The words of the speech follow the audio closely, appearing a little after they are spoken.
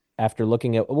after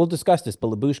looking at, we'll discuss this,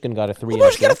 but Lyubushkin got a 3 and a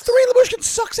Lyubushkin got a 3. 6. Lyubushkin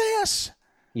sucks ass.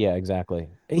 Yeah, exactly.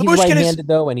 He's Lyubushkin is right-handed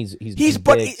though, and he's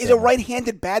but big. he's a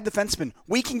right-handed bad defenseman.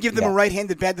 We can give them a Yeah.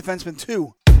 right-handed bad defenseman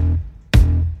too.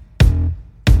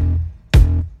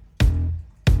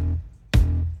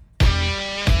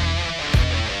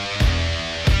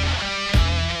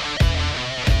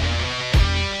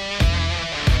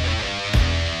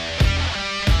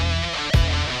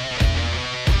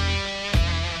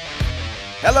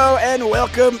 Hello and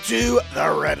welcome to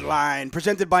The Red Line,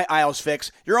 presented by Isles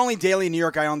Fix, your only daily New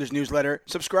York Islanders newsletter.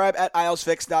 Subscribe at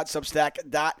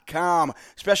islesfix.substack.com.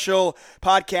 Special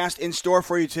podcast in store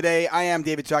for you today. I am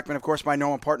David Tuckman, of course, my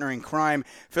normal partner in crime.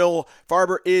 Phil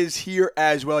Farber is here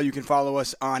as well. You can follow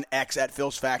us on X at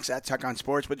Phil's Facts at Tuck on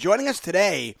Sports. But joining us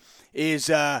today is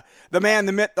the man,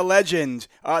 the myth, the legend,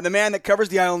 the man that covers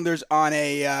the Islanders on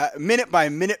a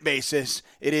minute-by-minute basis.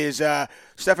 It is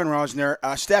Stefan Rosner.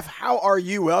 Steph, how are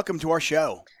you? Welcome to our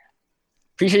show.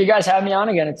 Appreciate you guys having me on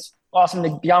again. It's awesome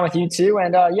to be on with you too.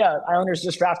 And Islanders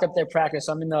just wrapped up their practice.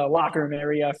 I'm in the locker room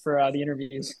area for the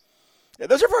interviews. Yeah,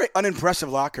 those are very unimpressive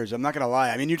lockers. I'm not going to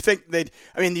lie. I mean, you'd think they'd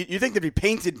be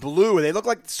painted blue. They look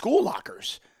like school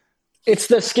lockers. It's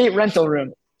the skate rental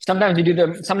room. Sometimes we do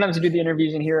the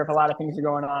interviews in here if a lot of things are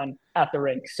going on at the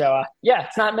rink. So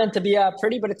it's not meant to be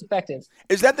pretty, but it's effective.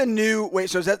 Is that the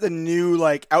new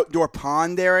like outdoor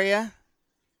pond area?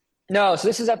 No, so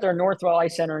this is at their Northwell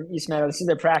Ice Center in East Meadow. This is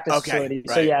their practice facility.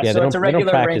 Right. So so it's a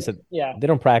regular rink. They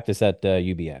don't practice at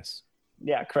UBS.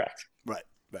 Yeah, correct. Right.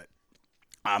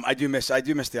 I do miss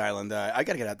the island. I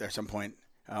got to get out there at some point.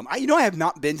 I have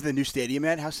not been to the new stadium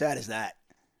yet. How sad is that?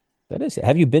 That is.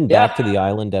 Have you been back to the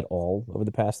island at all over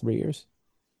the past 3 years?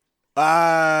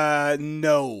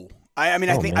 No. I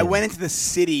think I man. went into the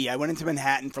city. I went into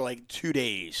Manhattan for like 2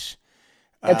 days.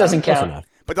 That doesn't count.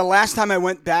 But the last time I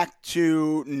went back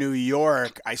to New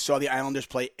York, I saw the Islanders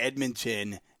play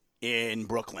Edmonton in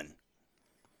Brooklyn.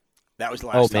 That was the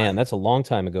last time. Oh, man, that's a long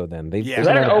time ago then. Was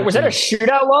that a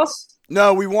shootout loss?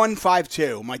 No, we won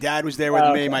 5-2. My dad was there with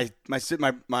me. Okay.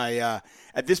 My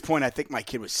at this point, I think my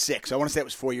kid was 6. I want to say it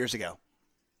was 4 years ago.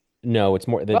 No, it's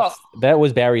more. That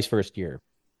was Barry's first year.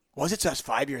 Was it just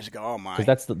 5 years ago? Oh, my.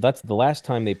 Because that's the last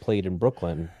time they played in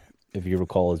Brooklyn, if you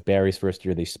recall, is Barry's first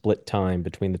year. They split time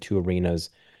between the two arenas,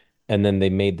 and then they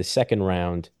made the second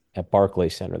round at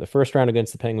Barclays Center. The first round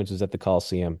against the Penguins was at the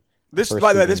Coliseum.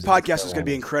 By the way, this podcast is going to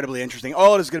be incredibly interesting.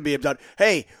 All it is going to be about,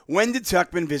 hey, when did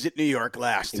Tuckman visit New York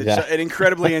last? It's an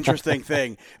incredibly interesting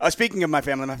thing. Speaking of my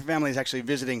family is actually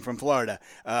visiting from Florida,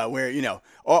 where,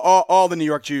 all the New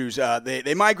York Jews,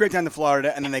 they migrate down to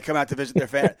Florida, and then they come out to visit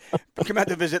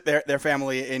their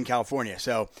family in California.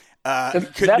 So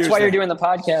that's why you're doing the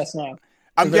podcast now.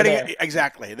 I'm getting it.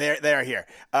 Exactly. They are here.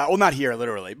 Well, not here,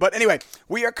 literally. But anyway,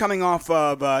 we are coming off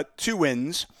of 2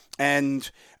 wins,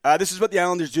 and this is what the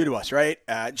Islanders do to us, right?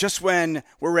 Just when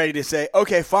we're ready to say,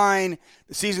 okay, fine,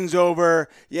 the season's over.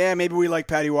 Yeah, maybe we like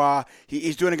Patty Waugh.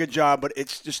 He's doing a good job, but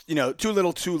it's just, too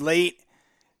little too late.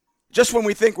 Just when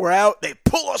we think we're out, they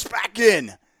pull us back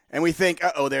in. And we think,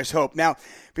 there's hope. Now,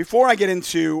 before I get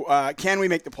into can we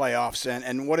make the playoffs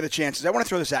and what are the chances, I want to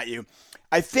throw this at you.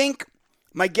 I think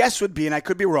my guess would be, and I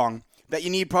could be wrong, that you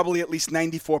need probably at least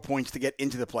 94 points to get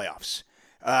into the playoffs.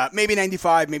 Maybe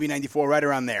 95, maybe 94, right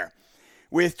around there.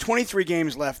 With 23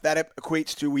 games left, that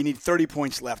equates to we need 30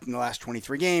 points left in the last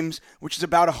 23 games, which is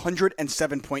about a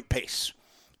 107-point pace.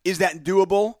 Is that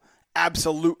doable?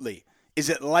 Absolutely. Is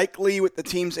it likely with the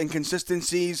team's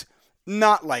inconsistencies?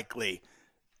 Not likely.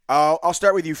 I'll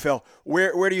start with you, Phil.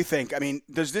 Where do you think? I mean,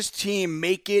 does this team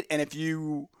make it?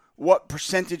 And what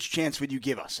percentage chance would you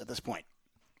give us at this point?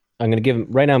 I'm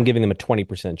giving them a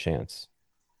 20% chance.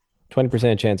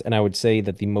 20% chance, and I would say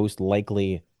that the most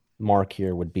likely mark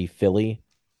here would be Philly,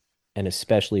 and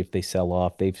especially if they sell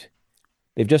off. They've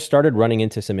just started running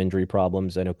into some injury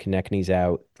problems. I know Konechny's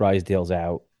out, Drysdale's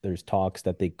out. There's talks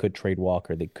that they could trade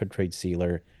Walker, they could trade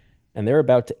Sealer, and they're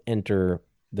about to enter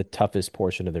the toughest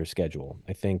portion of their schedule.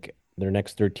 I think their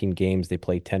next 13 games, they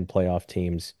play 10 playoff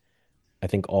teams, I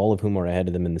think all of whom are ahead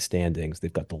of them in the standings.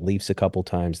 They've got the Leafs a couple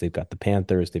times. They've got the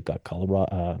Panthers. They've got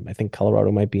Colorado. I think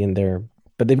Colorado might be in there,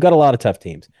 but they've got a lot of tough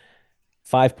teams.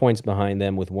 5 points behind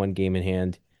them with 1 game in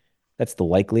hand. That's the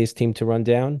likeliest team to run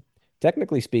down.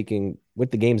 Technically speaking, with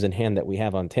the games in hand that we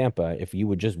have on Tampa, if you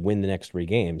would just win the next 3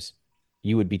 games,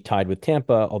 you would be tied with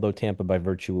Tampa, although Tampa, by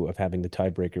virtue of having the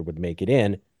tiebreaker, would make it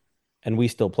in, and we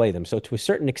still play them. So to a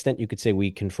certain extent, you could say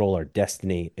we control our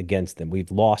destiny against them.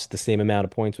 We've lost the same amount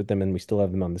of points with them, and we still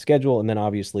have them on the schedule. And then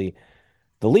obviously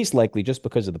the least likely, just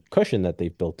because of the cushion that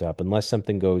they've built up, unless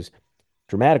something goes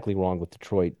dramatically wrong with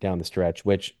Detroit down the stretch,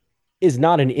 which is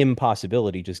not an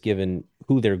impossibility, just given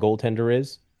who their goaltender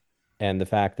is and the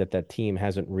fact that that team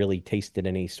hasn't really tasted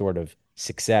any sort of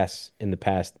success in the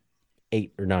past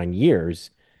 8 or 9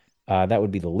 years. That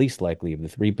would be the least likely of the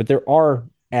three, but there are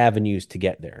avenues to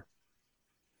get there.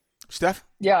 Steph?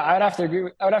 Yeah, I'd have to agree.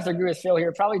 I would have to agree with Phil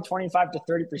here. Probably 25 to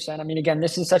 30%. I mean, again,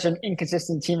 this is such an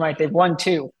inconsistent team. Right? They've won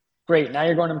two. Great. Now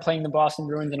you're going and playing the Boston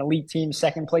Bruins, an elite team,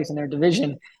 second place in their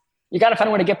division. You got to find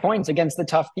a way to get points against the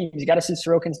tough teams. You got to see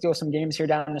Sorokin steal some games here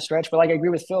down the stretch. But like I agree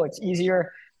with Phil, it's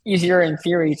easier in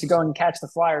theory to go and catch the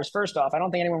Flyers. First off, I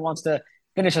don't think anyone wants to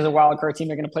finish as a wild card team.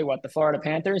 They're going to play what, the Florida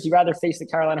Panthers. You rather face the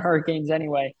Carolina Hurricanes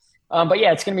anyway. But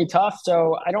yeah, it's going to be tough.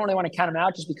 So I don't really want to count them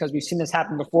out just because we've seen this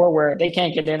happen before where they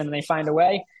can't get in and they find a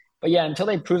way. But yeah, until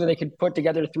they prove that they could put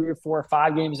together 3 or 4 or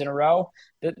 5 games in a row,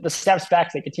 the steps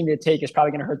back they continue to take is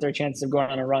probably going to hurt their chances of going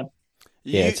on a run.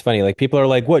 Yeah, You, it's funny. Like people are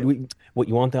like, what you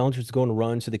want the Islanders to go on a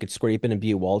run so they could scrape in and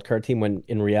be a wild card team when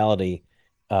in reality,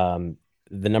 um,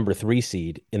 the number three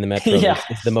seed in the Metro Yeah.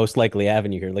 is the most likely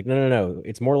avenue here. Like, no, no, no.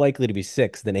 It's more likely to be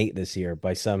six than eight this year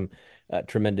by some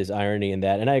tremendous irony in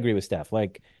that. And I agree with Steph.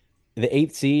 Like the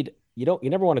eighth seed, you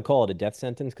never want to call it a death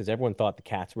sentence because everyone thought the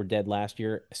Cats were dead last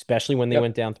year, especially when they Yep.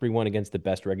 went down 3-1 against the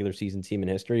best regular season team in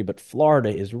history. But Florida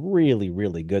is really,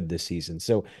 really good this season.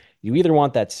 So you either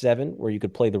want that seven where you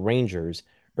could play the Rangers,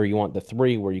 or you want the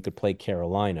three where you could play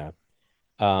Carolina.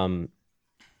 Um,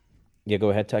 yeah, go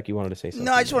ahead, Tuck. You wanted to say no,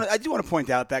 something there. I do want to point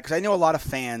out that because I know a lot of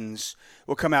fans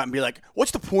will come out and be like, "What's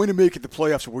the point of making the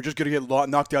playoffs if we're just going to get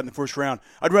knocked out in the first round?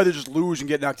 I'd rather just lose and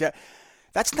get knocked out."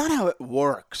 That's not how it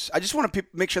works. I just want to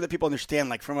make sure that people understand,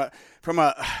 like from a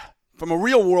from a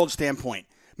real world standpoint,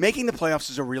 making the playoffs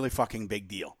is a really fucking big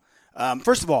deal.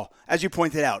 First of all, as you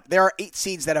pointed out, there are 8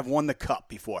 seeds that have won the cup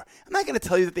before. I'm not going to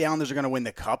tell you that the Islanders are going to win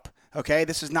the cup. Okay,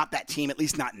 this is not that team, at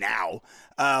least not now.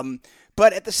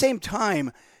 But at the same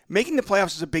time, making the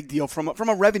playoffs is a big deal from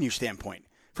a revenue standpoint,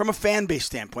 from a fan base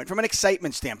standpoint, from an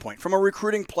excitement standpoint, from a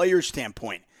recruiting players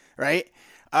standpoint, right?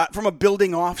 From a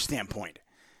building off standpoint.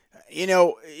 You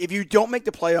know, if you don't make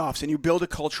the playoffs and you build a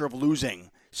culture of losing,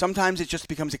 sometimes it just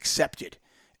becomes accepted.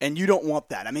 And you don't want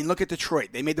that. I mean, look at Detroit.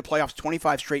 They made the playoffs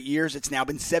 25 straight years. It's now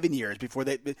been 7 years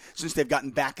since they've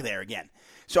gotten back there again.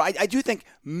 So I do think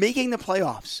making the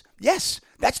playoffs, yes,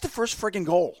 that's the first friggin'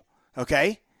 goal.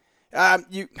 Okay,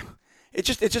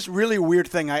 it's just really a weird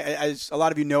thing. As a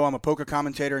lot of you know, I'm a poker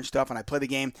commentator and stuff, and I play the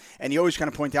game. And you always kind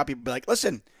of point out, people be like,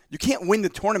 listen, you can't win the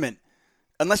tournament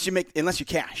unless you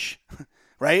cash,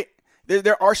 right?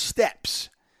 There are steps.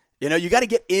 You know, you got to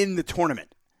get in the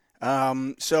tournament.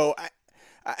 So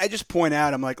I just point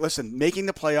out, I'm like, listen, making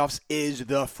the playoffs is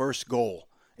the first goal.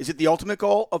 Is it the ultimate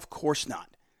goal? Of course not.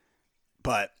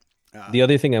 But The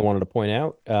other thing I wanted to point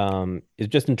out is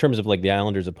just in terms of like the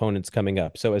Islanders' opponents coming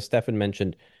up. So as Stefan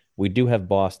mentioned, we do have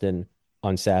Boston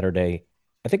on Saturday.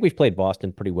 I think we've played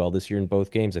Boston pretty well this year in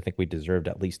both games. I think we deserved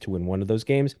at least to win one of those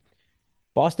games.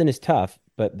 Boston is tough,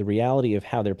 but the reality of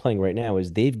how they're playing right now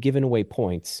is they've given away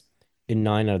points in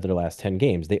 9 out of their last 10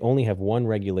 games. They only have one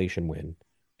regulation win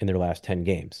in their last 10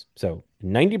 games. So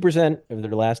 90% of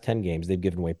their last 10 games, they've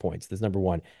given away points. That's number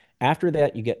one. After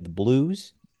that, you get the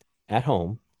Blues at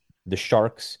home, the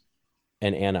Sharks,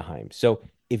 and Anaheim. So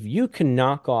if you can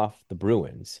knock off the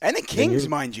Bruins and the then Kings,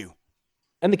 mind you.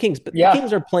 and the Kings, but the Yeah.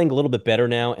 Kings are playing a little bit better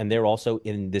now, and they're also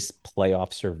in this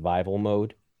playoff survival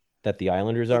mode that the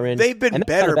Islanders are in. They've been And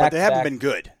that's on better, a but they haven't back-to-back. been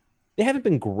good. They haven't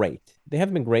been great. They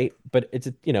haven't been great, but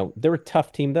they're a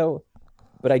tough team though.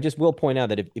 But I just will point out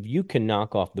that if you can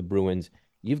knock off the Bruins,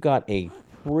 you've got a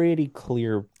pretty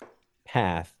clear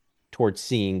path towards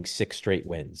seeing 6 straight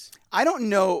wins. I don't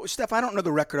know, Steph, I don't know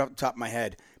the record off the top of my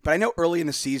head, but I know early in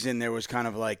the season there was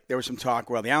some talk,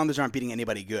 well, the Islanders aren't beating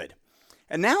anybody good.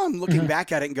 And now I'm looking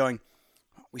back at it and going,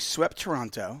 we swept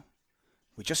Toronto.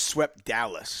 We just swept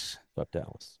Dallas. Swept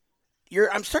Dallas.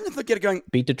 I'm starting to look at it going,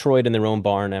 Beat Detroit in their own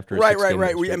barn after a right. six-game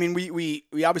win We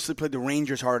streak. obviously played the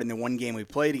Rangers hard in the one game we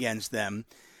played against them.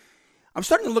 I'm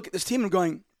starting to look at this team and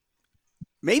going,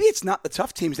 maybe it's not the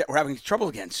tough teams that we're having trouble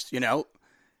against,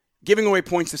 Giving away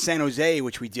points to San Jose,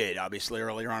 which we did, obviously,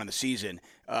 earlier on in the season.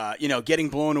 Getting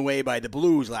blown away by the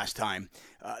Blues last time.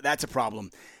 That's a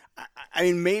problem. I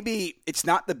mean, maybe it's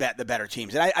not the better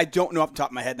teams. And I don't know off the top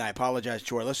of my head, and I apologize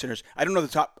to our listeners. I don't know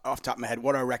off the top of my head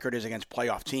what our record is against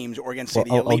playoff teams or against, say,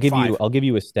 the Elite Five. I'll give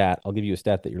you a stat. I'll give you a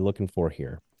stat that you're looking for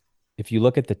here. If you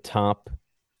look at the top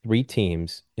 3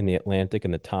 teams in the Atlantic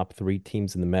and the top 3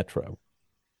 teams in the Metro,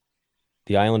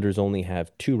 the Islanders only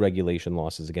have 2 regulation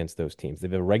losses against those teams. They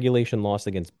have a regulation loss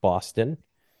against Boston,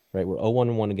 right? We're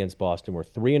 0-1 against Boston. We're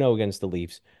 3-0 against the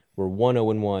Leafs. We're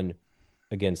 1-0-1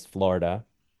 against Florida.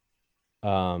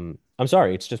 I'm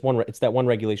sorry, it's just one. It's that one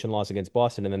regulation loss against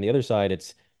Boston, and then the other side,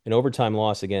 it's an overtime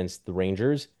loss against the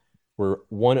Rangers. We're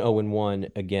 1-0-1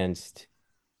 against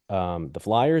the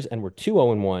Flyers, and we're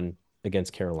 2-0-1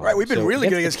 against Right, Carolina. we've been So really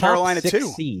good against the against top Carolina six too.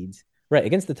 seeds, right?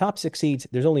 Against the top six seeds,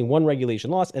 there's only one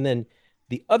regulation loss, and then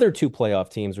the other two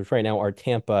playoff teams, which right now are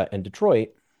Tampa and Detroit,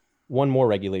 one more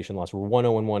regulation loss. We're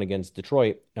 1-0-1 against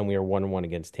Detroit, and we are 1-1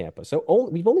 against Tampa. So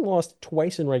we've only lost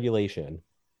twice in regulation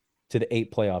to the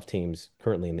 8 playoff teams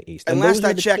currently in the East. And And last those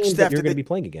I are the checked, teams that Steph, you're going to be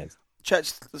playing against.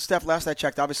 Steph, last I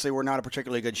checked, obviously we're not a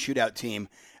particularly good shootout team.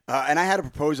 And I had a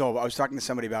proposal. I was talking to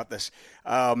somebody about this.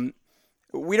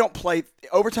 We don't play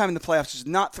overtime in the playoffs. It's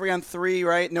not 3-on-3,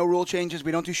 right? No rule changes.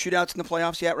 We don't do shootouts in the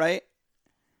playoffs yet, right?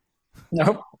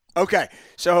 Nope. Okay,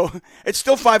 so it's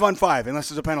still 5-on-5 unless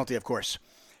there's a penalty, of course.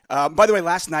 By the way,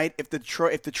 last night, if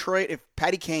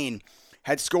Patty Kane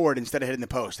had scored instead of hitting the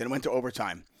post and it went to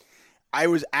overtime, I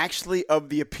was actually of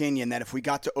the opinion that if we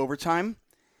got to overtime,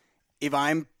 if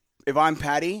I'm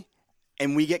Patty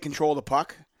and we get control of the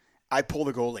puck, I pull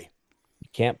the goalie. You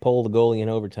can't pull the goalie in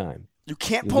overtime. You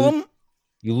can't You pull lose, him.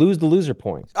 you lose the loser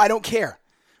points. I don't care.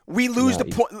 We lose No,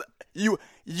 the point.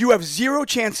 You have zero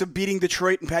chance of beating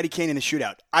Detroit and Patty Kane in a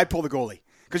shootout. I pull the goalie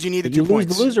because you need the you 2 lose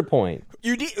points. the loser point.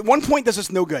 You need 1 point does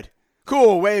us no good.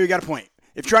 Cool, we got a point.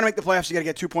 If you're trying to make the playoffs, you got to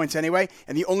get 2 points anyway.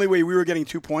 And the only way we were getting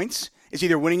 2 points is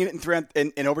either winning it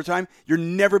in overtime. You're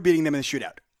never beating them in the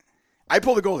shootout. I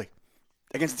pull the goalie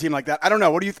against a team like that. I don't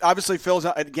know. What do you? Obviously, Phil's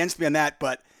against me on that,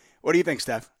 but what do you think,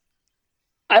 Steph?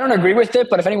 I don't agree with it,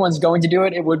 but if anyone's going to do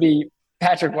it, it would be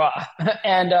Patrick Waugh.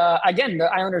 And again, the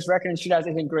Islanders' record in shootouts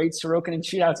isn't great. Sorokin in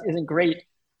shootouts isn't great.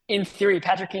 In theory,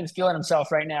 Patrick Kane's feeling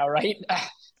himself right now, right?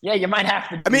 Yeah, you might have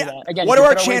to do that. Again, what are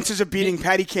our chances of beating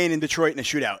Patty Kane in Detroit in a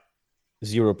shootout?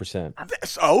 0%.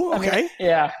 Oh, okay. I mean,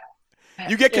 yeah.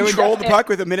 You get control of the puck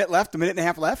with a minute left, a minute and a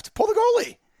half left. Pull the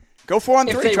goalie. Go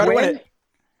 4-on-3. Try to win it.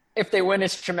 If they win,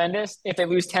 it's tremendous. If they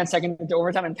lose 10 seconds into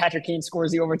overtime and Patrick Kane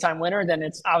scores the overtime winner, then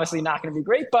it's obviously not going to be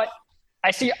great. But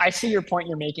I see your point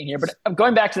you're making here. But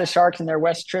going back to the Sharks and their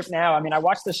West trip now, I mean, I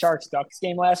watched the Sharks-Ducks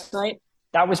game last night.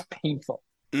 That was painful.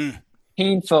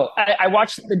 Painful. I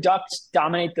watched the Ducks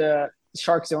dominate the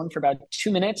Shark zone for about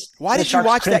 2 minutes. Why did you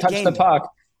watch that game? The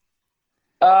puck.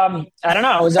 I don't know.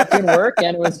 I was up doing work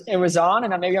and it was on,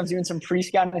 and maybe I was doing some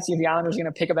pre-scouting to see if the Islanders were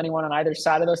going to pick up anyone on either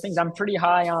side of those things. I'm pretty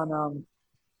high on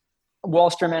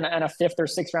Wahlstrom and a 5th or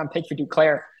 6th round pick for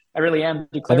Duclair. I really am.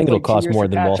 I think it'll cost more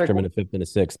than Wahlstrom in a 5th and a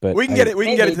 6th, but we can get it. We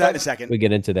can get into that in a second. We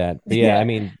get into that. But yeah, I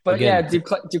mean, but again,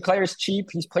 Duclair's cheap.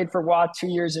 He's played for Waugh 2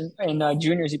 years in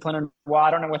juniors. He played on Waugh.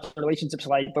 I don't know what the relationship's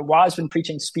like, but Waugh's been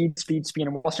preaching speed,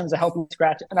 and Wahlstrom's a healthy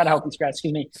scratch. Not a healthy scratch,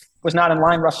 excuse me. Was not in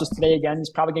line rushes today again. He's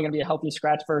probably going to be a healthy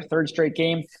scratch for a 3rd straight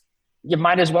game. You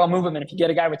might as well move him, and if you get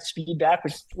a guy with speed back,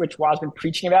 which Waugh's been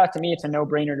preaching about, to me, it's a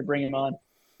no-brainer to bring him on.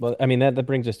 Well, I mean, that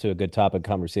brings us to a good topic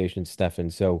conversation,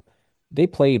 Stefan. So they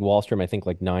played Wahlstrom, I think,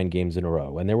 like 9 games in a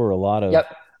row. And there were a lot of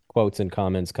quotes and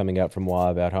comments coming out from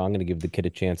Waugh about how I'm going to give the kid a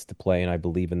chance to play, and I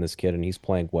believe in this kid, and he's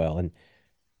playing well. And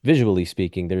visually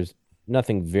speaking, there's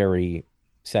nothing very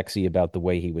sexy about the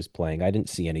way he was playing. I didn't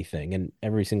see anything. And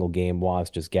every single game, Waugh's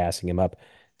just gassing him up.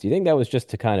 Do you think that was just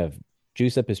to kind of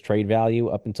juice up his trade value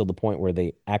up until the point where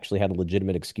they actually had a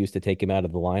legitimate excuse to take him out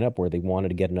of the lineup, where they wanted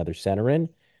to get another center in?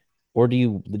 Or do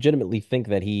you legitimately think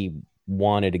that he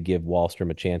wanted to give Wahlstrom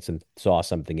a chance and saw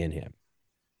something in him?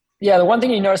 Yeah, the one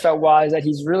thing you notice about Waugh is that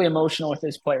he's really emotional with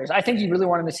his players. I think he really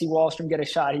wanted to see Wahlstrom get a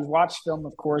shot. He's watched film,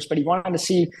 of course, but he wanted to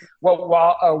see what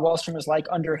Wahlstrom was like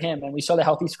under him. And we saw the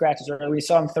healthy scratches early. We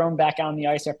saw him thrown back on the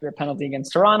ice after a penalty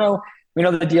against Toronto. We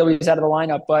know the deal, he was out of the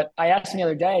lineup. But I asked him the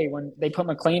other day when they put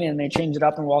McLean in and they changed it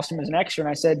up and Wahlstrom was an extra. And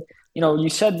I said, you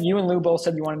and Lou both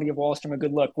said you wanted to give Wahlstrom a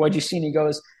good look. What'd you see? And he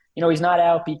goes, he's not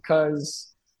out because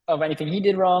of anything he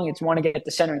did wrong. It's want to get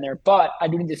the center in there. But I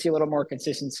do need to see a little more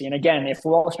consistency. And again, if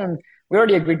Wahlstrom, we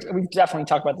already agreed, we've definitely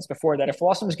talked about this before, that if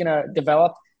Wahlstrom is going to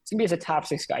develop, it's going to be as a top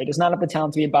 6 guy. He does not have the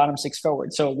talent to be a bottom 6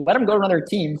 forward. So let him go to another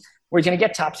team where he's going to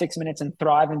get top 6 minutes and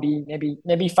thrive and be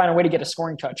maybe find a way to get a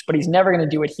scoring touch. But he's never going to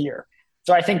do it here.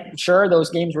 So I think, sure, those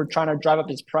games were trying to drive up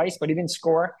his price, but he didn't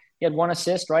score. He had 1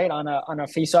 assist, right, on a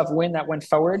face-off win that went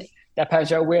forward that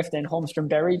Pajot whiffed and Holmstrom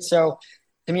buried. So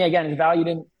to me, again, his value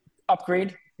didn't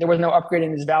upgrade. There was no upgrade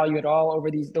in his value at all over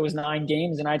those 9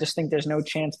 games, and I just think there's no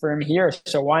chance for him here.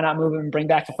 So why not move him and bring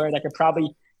back a player that could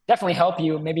probably definitely help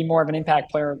you, maybe more of an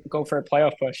impact player, go for a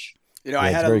playoff push.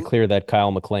 It's very clear that Kyle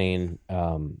McLean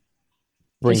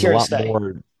brings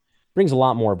a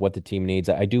lot more of what the team needs.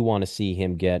 I do want to see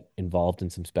him get involved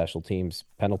in some special teams.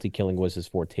 Penalty killing was his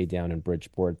forte down in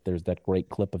Bridgeport. There's that great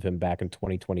clip of him back in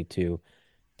 2022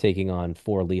 taking on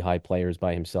 4 Lehigh players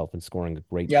by himself and scoring a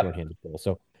great shorthanded goal.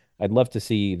 So I'd love to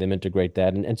see them integrate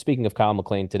that. And speaking of Kyle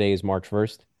McLean, today is March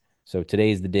 1st. So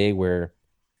today is the day where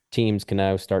teams can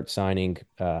now start signing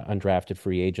undrafted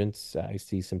free agents. I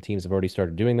see some teams have already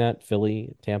started doing that.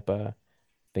 Philly, Tampa,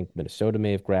 I think Minnesota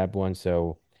may have grabbed one.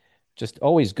 So just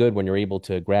always good when you're able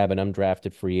to grab an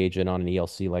undrafted free agent on an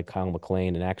ELC like Kyle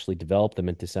McLean and actually develop them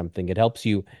into something. It helps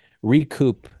you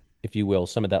recoup, if you will,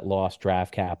 some of that lost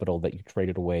draft capital that you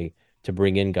traded away to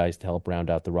bring in guys to help round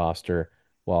out the roster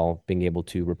while being able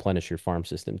to replenish your farm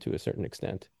system to a certain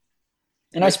extent.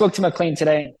 And I spoke to McLean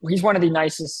today. He's one of the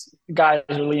nicest guys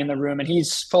really in the room, and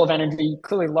he's full of energy. He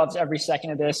clearly loves every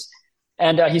second of this.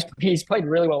 And he's played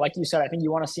really well. Like you said, I think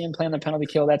you want to see him play on the penalty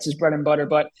kill. That's his bread and butter.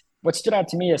 But what stood out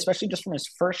to me, especially just from his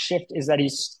first shift, is that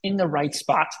he's in the right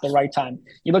spot at the right time.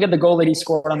 You look at the goal that he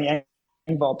scored on the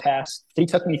end ball pass that he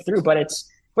took me through, but it's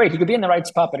great. He could be in the right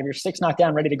spot, but if your stick's not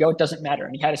down, ready to go, it doesn't matter.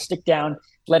 And he had a stick down,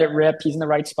 let it rip. He's in the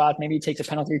right spot. Maybe he takes a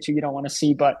penalty or two you don't want to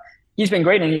see, but he's been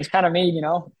great. And he's kind of made,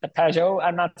 the Pageau.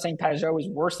 I'm not saying Pageau is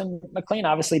worse than McLean.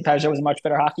 Obviously, Pageau is a much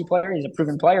better hockey player. He's a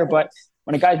proven player, but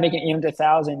when a guy's making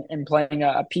 800,000 and playing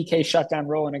a PK shutdown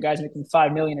role, and a guy's making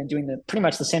 $5 million and doing pretty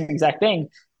much the same exact thing,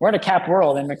 we're in a cap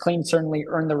world, and McLean certainly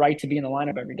earned the right to be in the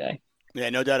lineup every day. Yeah,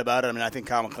 no doubt about it. I mean, I think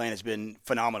Kyle McLean has been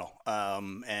phenomenal,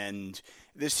 and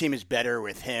this team is better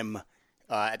with him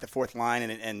at the fourth line.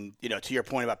 And to your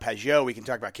point about Pageau, we can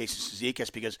talk about Casey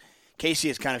Cizikas because Casey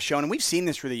has kind of shown, and we've seen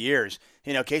this through the years.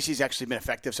 Casey's actually been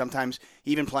effective sometimes,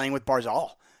 even playing with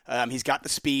Barzal. He's got the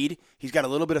speed. He's got a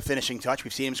little bit of finishing touch.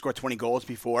 We've seen him score 20 goals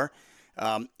before.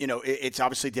 It's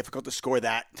obviously difficult to score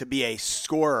that, to be a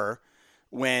scorer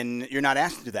when you're not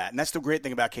asked to do that. And that's the great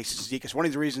thing about Casey Cizikas. One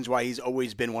of the reasons why he's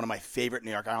always been one of my favorite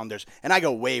New York Islanders, and I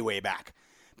go way, way back,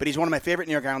 but he's one of my favorite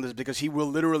New York Islanders because he will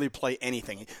literally play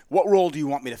anything. What role do you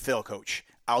want me to fill, coach?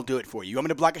 I'll do it for you. You want me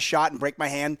to block a shot and break my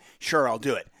hand? Sure, I'll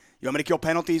do it. You want me to kill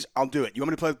penalties? I'll do it. You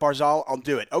want me to play with Barzal? I'll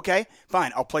do it. Okay,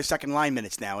 fine. I'll play second line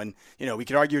minutes now. And, we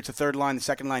could argue it's a third line, the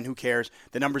second line, who cares?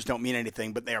 The numbers don't mean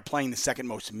anything, but they are playing the second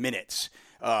most minutes,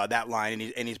 that line,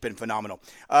 and he's been phenomenal.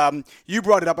 You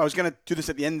brought it up. I was going to do this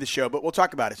at the end of the show, but we'll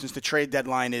talk about it since the trade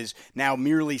deadline is now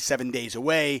merely 7 days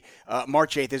away.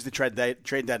 March 8th is the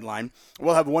trade deadline.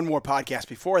 We'll have one more podcast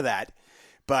before that.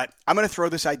 But I'm going to throw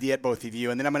this idea at both of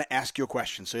you, and then I'm going to ask you a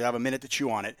question. So you have a minute to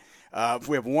chew on it. If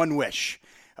we have one wish,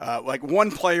 like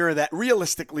one player that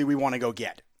realistically we want to go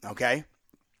get, okay?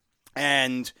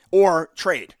 Or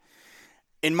trade.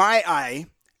 In my eye,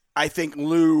 I think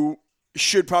Lou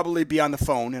should probably be on the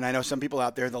phone. And I know some people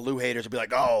out there, the Lou haters, will be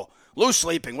like, oh, Lou's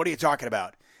sleeping. What are you talking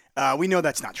about? We know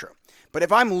that's not true. But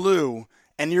if I'm Lou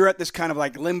and you're at this kind of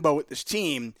like limbo with this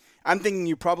team, I'm thinking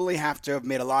you probably have to have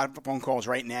made a lot of phone calls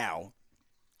right now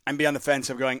and be on the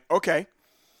fence of going, okay,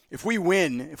 if we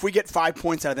win, if we get 5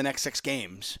 points out of the next 6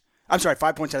 games, 5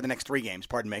 points out of the next 3 games,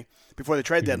 before the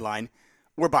trade deadline,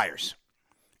 we're buyers.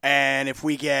 And if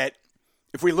we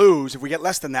lose, if we get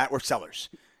less than that, we're sellers.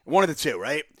 One of the two,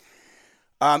 right?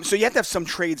 So you have to have some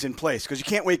trades in place because you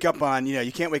can't wake up on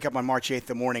March 8th in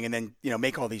the morning and then,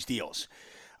 make all these deals.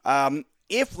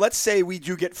 If let's say we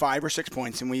do get 5 or 6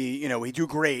 points and we do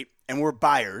great and we're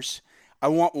buyers, I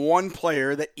want one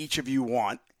player that each of you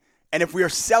want. And if we are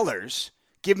sellers,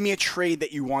 give me a trade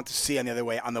that you want to see on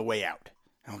the way out.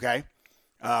 Okay?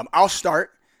 I'll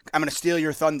start. I'm going to steal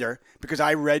your thunder because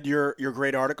I read your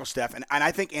great article, Steph, and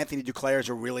I think Anthony Duclair is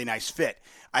a really nice fit.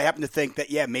 I happen to think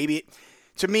that, maybe,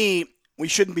 to me, we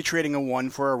shouldn't be trading a 1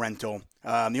 for a rental.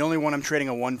 The only one I'm trading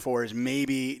a 1 for is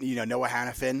maybe, Noah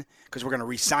Hannafin because we're going to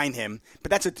re-sign him.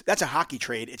 But that's a hockey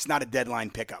trade. It's not a deadline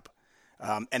pickup.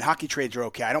 And hockey trades are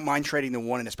okay. I don't mind trading the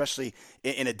 1, and especially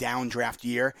in a down draft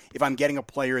year, if I'm getting a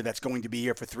player that's going to be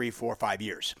here for 3, 4, 5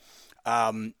 years.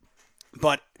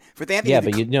 But for Anthony, but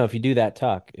if you do that,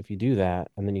 Tuck, if you do that,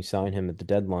 and then you sign him at the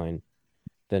deadline,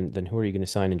 then who are you going to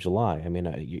sign in July? I mean,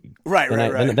 right.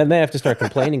 Then they have to start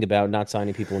complaining about not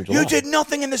signing people in July. You did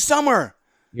nothing in the summer.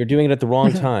 You're doing it at the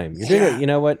wrong time. You're doing it. You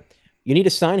know what? You need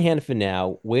to sign Hannafin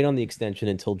now, wait on the extension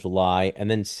until July, and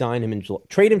then sign him in July.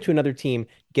 Trade him to another team,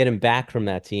 get him back from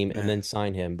that team, and then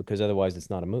sign him because otherwise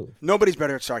it's not a move. Nobody's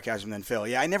better at sarcasm than Phil.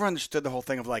 Yeah, I never understood the whole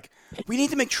thing of like, you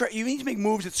need to make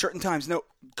moves at certain times. No,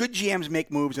 good GMs make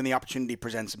moves when the opportunity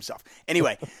presents himself.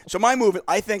 Anyway, so my move,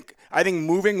 I think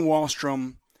moving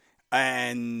Wahlstrom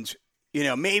and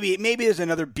maybe there's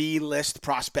another B list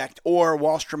prospect or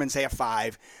Wahlstrom and say a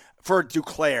 5 for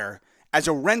Duclair as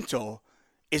a rental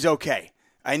is okay.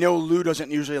 I know Lou doesn't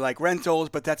usually like rentals,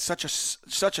 but that's such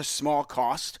a small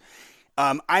cost.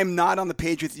 I'm not on the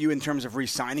page with you in terms of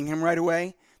re-signing him right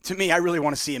away. To me, I really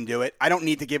want to see him do it. I don't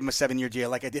need to give him a 7-year deal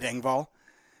like I did Engvall.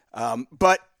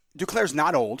 But Duclair's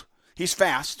not old. He's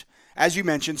fast. As you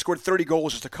mentioned, scored 30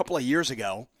 goals just a couple of years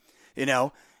ago. You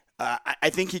know, I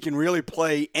think he can really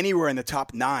play anywhere in the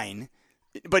top 9.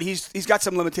 But he's got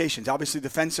some limitations. Obviously,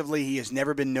 defensively, he has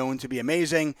never been known to be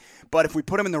amazing. But if we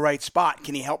put him in the right spot,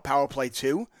 can he help power play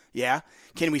too? Yeah.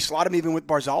 Can we slot him even with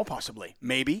Barzal possibly?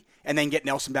 Maybe. And then get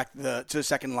Nelson back to the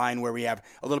second line where we have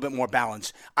a little bit more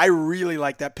balance. I really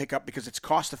like that pickup because it's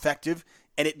cost effective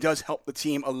and it does help the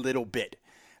team a little bit.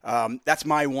 That's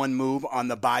my one move on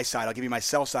the buy side. I'll give you my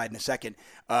sell side in a second.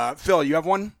 Phil, you have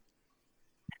one?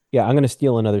 Yeah, I'm going to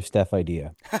steal another Steph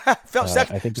idea. Phil, Steph,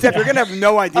 you're going to have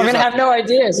no ideas. I'm going to have no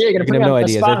ideas. Yeah, you're going to have no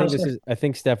ideas. Spot. I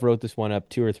think Steph wrote this one up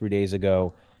 2 or 3 days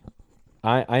ago.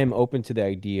 I am open to the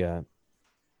idea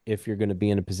if you're going to be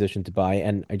in a position to buy,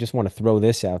 and I just want to throw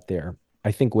this out there.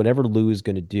 I think whatever Lou is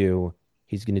going to do,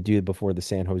 he's going to do before the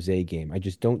San Jose game. I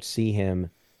just don't see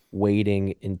him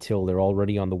waiting until they're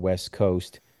already on the West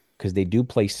Coast because they do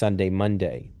play Sunday,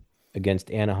 Monday against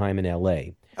Anaheim and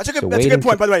LA. That's a good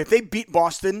point, by the way. If they beat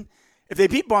Boston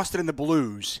in the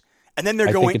Blues, and then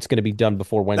I think it's going to be done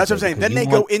before Wednesday. That's what I'm saying. Then they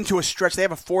go into a stretch. They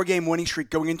have a 4-game winning streak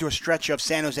going into a stretch of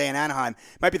San Jose and Anaheim.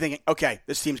 Might be thinking, okay,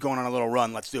 this team's going on a little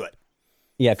run. Let's do it.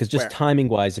 Yeah, because just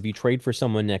timing-wise, if you trade for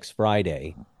someone next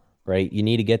Friday, right, you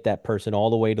need to get that person all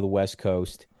the way to the West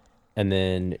Coast. And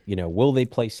then, will they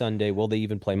play Sunday? Will they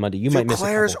even play Monday? You might miss a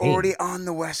couple Duclair's already on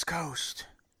the West Coast.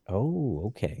 Oh,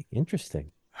 okay.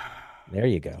 Interesting. There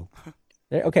you go.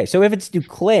 Okay, so if it's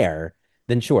Duclair,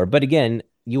 then sure. But again,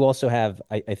 you also have,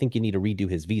 I think you need to redo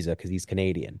his visa because he's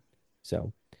Canadian.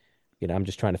 So, I'm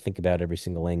just trying to think about every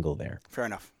single angle there. Fair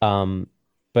enough.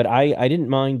 But I didn't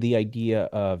mind the idea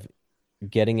of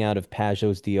getting out of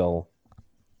Pageau's deal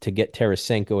to get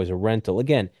Tarasenko as a rental.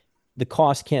 Again, the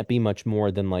cost can't be much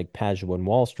more than like Pageau and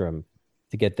Wahlstrom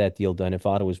to get that deal done if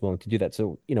Ottawa is willing to do that.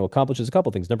 So, accomplishes a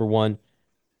couple things. Number one,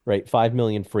 right, $5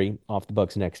 million free off the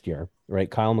Bucks next year, right?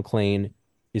 Kyle McLean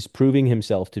is proving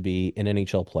himself to be an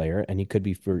NHL player, and he could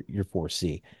be for your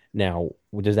 4C. Now,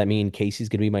 does that mean Casey's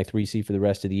going to be my 3C for the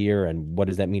rest of the year, and what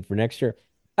does that mean for next year?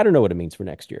 I don't know what it means for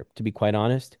next year, to be quite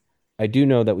honest. I do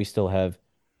know that we still have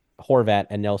Horvat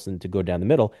and Nelson to go down the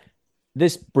middle.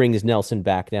 This brings Nelson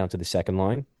back down to the second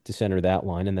line to center that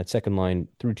line, and that second line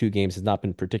through 2 games has not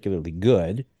been particularly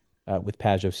good with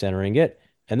Pageau centering it.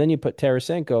 And then you put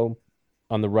Tarasenko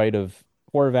on the right of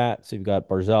Horvat, so you've got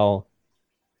Barzal,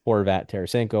 Horvat,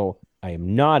 Tarasenko. I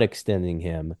am not extending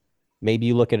him. Maybe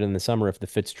you look at it in the summer if the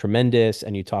fit's tremendous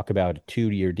and you talk about a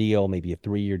 2-year deal, maybe a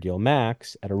 3-year deal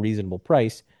max at a reasonable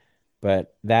price.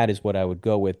 But that is what I would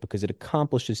go with because it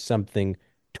accomplishes something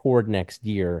toward next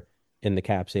year in the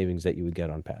cap savings that you would get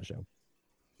on Pageau.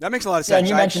 That makes a lot of sense. Yeah, and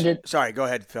you mentioned it. Sorry, go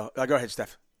ahead, Phil. Go ahead,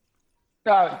 Steph.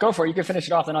 Go for it. You can finish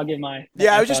it off, and I'll give my.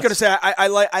 Yeah, I was just going to say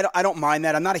I don't mind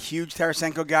that. I'm not a huge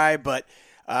Tarasenko guy, but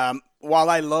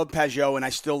while I love Pageau and I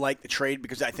still like the trade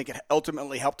because I think it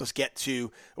ultimately helped us get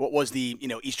to what was the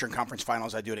Eastern Conference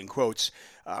Finals. I do it in quotes.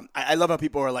 I love how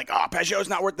people are like, "Oh, Pageau's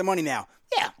not worth the money now."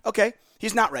 Yeah, okay,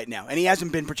 he's not right now, and he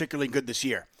hasn't been particularly good this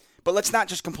year. But let's not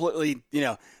just completely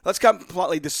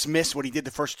dismiss what he did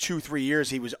the first 2-3 years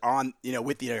he was on,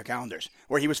 with the Islanders,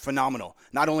 where he was phenomenal,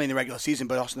 not only in the regular season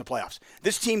but also in the playoffs.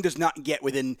 This team does not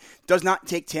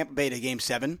take Tampa Bay to Game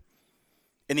 7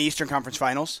 in the Eastern Conference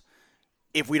Finals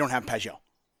if we don't have Pageau.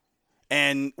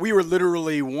 And we were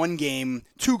literally 1 game,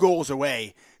 2 goals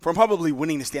away from probably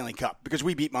winning the Stanley Cup because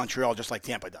we beat Montreal just like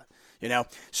Tampa did.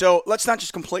 So let's not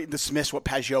just completely dismiss what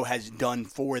Pageau has done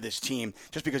for this team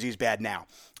just because he's bad now.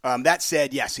 That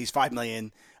said, yes, he's $5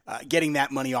 million, getting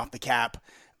that money off the cap,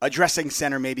 addressing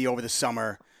center maybe over the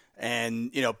summer,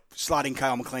 and slotting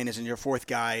Kyle McLean as in your 4th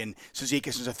guy and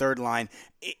Cizikas as a 3rd line.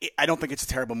 I don't think it's a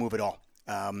terrible move at all.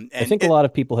 I think a lot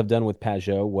of people have done with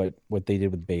Pageau what they did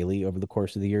with Bailey over the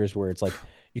course of the years, where it's like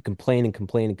you complain and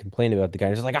complain and complain about the guy.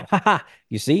 It's like,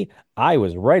 you see, I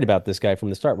was right about this guy from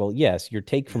the start. Well, yes, your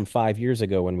take from 5 years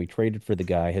ago when we traded for the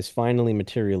guy has finally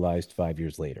materialized 5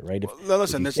 years later, right?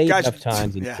 Listen, if this guy's enough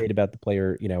times and you trade about the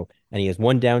player, and he has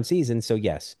 1 down season. So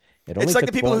yes, it's like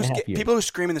the people who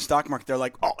scream in the stock market. They're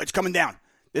like, "Oh, it's coming down.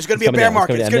 There's going to be a bear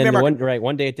market. It's going to be a bear market."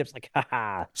 One day it dips like,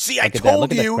 See, I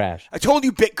told you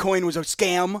Bitcoin was a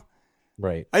scam.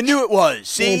 Right. I knew it was.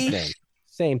 See?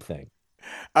 Same thing.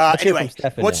 Anyway,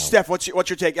 what's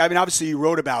your take? I mean, obviously you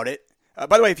wrote about it.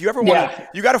 By the way, if you ever want to,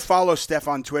 you got to follow Steph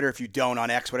on Twitter if you don't, on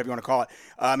X, whatever you want to call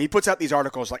it. He puts out these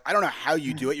articles like, I don't know how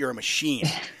you do it. You're a machine.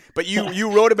 But you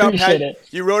wrote about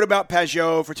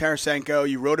Pageau for Tarasenko.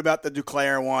 You wrote about the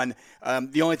Duclair one.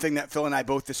 The only thing that Phil and I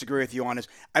both disagree with you on is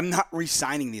I'm not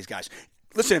re-signing these guys.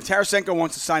 Listen, if Tarasenko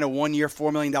wants to sign a 1-year,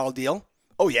 $4 million deal,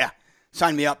 oh yeah,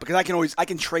 sign me up because I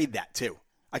can trade that too.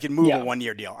 I can move a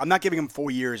 1-year deal. I'm not giving him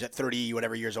 4 years at 30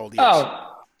 whatever years old he is.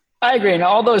 Oh, I agree. And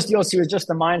all those deals too is just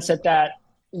the mindset that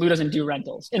Lou doesn't do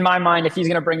rentals. In my mind, if he's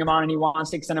going to bring him on and he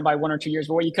wants to extend it by 1 or 2 years,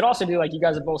 but what you could also do, like you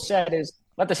guys have both said, is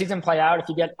let the season play out if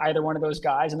you get either one of those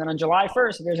guys. And then on July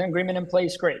 1st, if there's an agreement in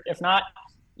place, great. If not,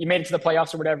 you made it to the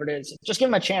playoffs or whatever it is. Just give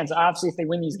them a chance. Obviously, if they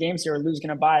win these games here, Lou's going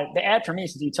to buy. The ad for me,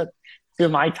 since you took two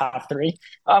of my top three,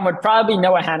 would probably be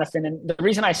Noah Hannafin. And the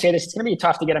reason I say this, it's going to be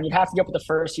tough to get him. You'd have to get up with the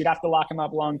first. You'd have to lock him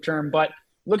up long term. But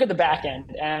look at the back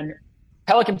end. And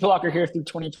Pellick and Pulock are here through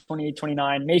 2028,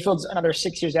 29. Mayfield's another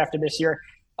 6 years after this year.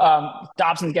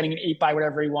 Dobson's getting an 8 by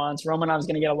whatever he wants. Romanov's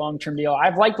going to get a long-term deal.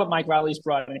 I've liked what Mike Riley's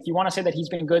brought in. If you want to say that he's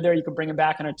been good there, you could bring him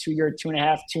back on a 2-year,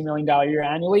 $2.5 million year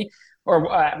annually, or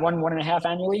 1.5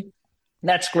 annually.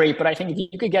 That's great. But I think if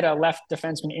you could get a left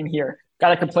defenseman in here, guy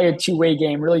that could play a two-way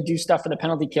game, really do stuff for the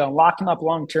penalty kill and lock him up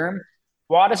long-term,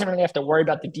 Waugh doesn't really have to worry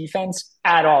about the defense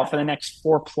at all for the next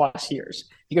 4+ years.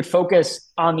 You could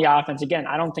focus on the offense. Again,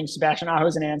 I don't think Sebastian Aho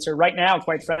is an answer. Right now,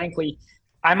 quite frankly,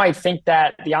 I might think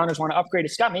that the Islanders want to upgrade.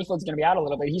 If Scott Mayfield's going to be out a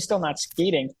little bit, he's still not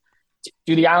skating.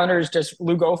 Do the Islanders just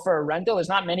go for a rental? There's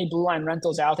not many blue line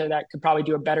rentals out there that could probably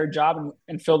do a better job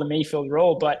and fill the Mayfield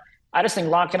role. But I just think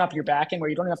locking up your back end where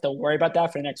you don't have to worry about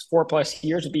that for the next 4+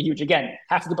 years would be huge. Again,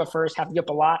 have to give up first, have to give up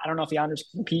a lot. I don't know if the Islanders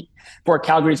compete for what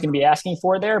Calgary is going to be asking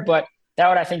for there, but that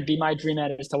would, I think, be my dream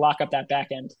is to lock up that back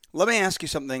end. Let me ask you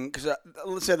something, because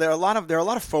let's say there are a lot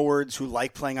of forwards who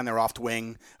like playing on their off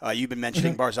wing. You've been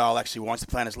mentioning Barzal actually wants to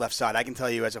play on his left side. I can tell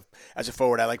you as a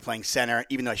forward, I like playing center.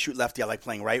 Even though I shoot lefty, I like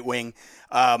playing right wing.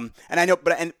 And I know,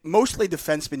 and mostly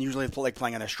defensemen usually like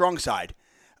playing on their strong side.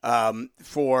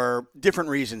 For different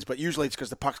reasons, but usually it's because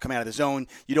the puck's coming out of the zone.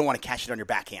 You don't want to catch it on your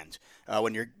backhand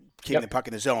when you're kicking the puck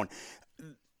in the zone.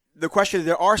 The question is,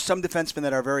 there are some defensemen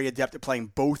that are very adept at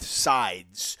playing both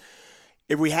sides.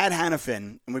 If we had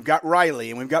Hannafin, and we've got Riley,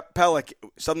 and we've got Pellick,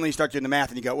 suddenly you start doing the math,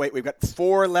 and you go, wait, we've got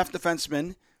 4 left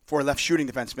defensemen, 4 left shooting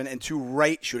defensemen, and 2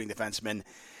 right shooting defensemen.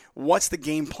 What's the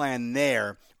game plan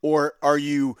there? Or are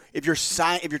you, if you're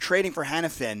trading for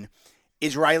Hannafin,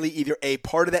 is Riley either a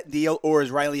part of that deal, or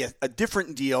is Riley a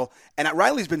different deal? And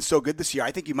Riley's been so good this year,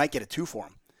 I think you might get a 2 for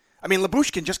him. I mean,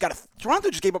 Lyubushkin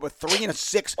Toronto just gave up a 3 and a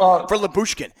 6 for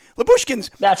Lyubushkin.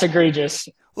 That's egregious.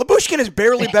 Lyubushkin is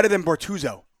barely better than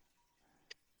Bortuzzo.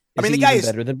 I mean, the guy is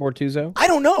better than Bortuzzo. I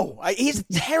don't know. He's a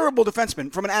terrible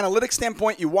defenseman. From an analytics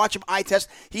standpoint, you watch him eye test,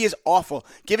 he is awful.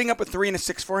 Giving up a 3 and a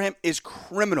 6 for him is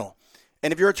criminal.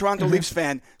 And if you're a Toronto Leafs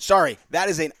fan, sorry, that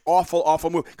is an awful,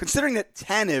 awful move. Considering that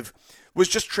Tanev was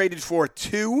just traded for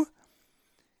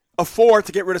a 4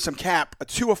 to get rid of some cap, a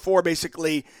 2, a 4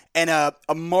 basically, and a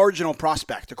marginal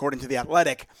prospect, according to The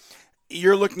Athletic.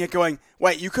 You're looking at going,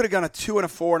 wait, you could have gone a 2 and a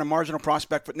 4 and a marginal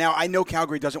prospect, but now I know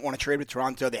Calgary doesn't want to trade with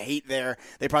Toronto. They hate there.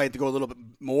 They probably have to go a little bit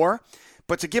more.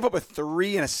 But to give up a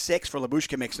 3 and a 6 for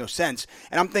Lyubushkin makes no sense.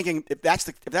 And I'm thinking, if that's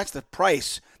the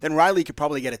price, then Riley could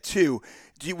probably get a 2.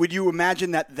 Would you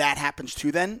imagine that happens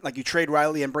too then? Like you trade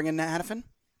Riley and bring in Hannafin?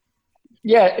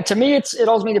 Yeah, to me, it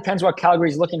ultimately depends what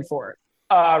Calgary's looking for.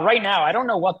 Right now, I don't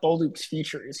know what Bolduc's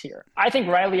future is here. I think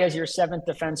Riley as your 7th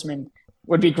defenseman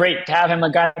would be great to have him,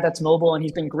 a guy that's mobile, and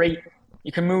he's been great.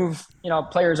 You can move,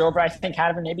 players over. I think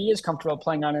Hannafin maybe is comfortable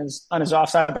playing on his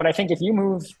offside, but I think if you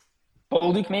move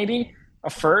Bolduc maybe a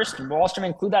first, Wahlstrom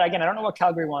include that. Again, I don't know what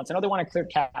Calgary wants. I know they want to clear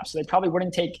cap, so they probably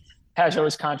wouldn't take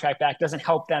Pajot's contract back. Doesn't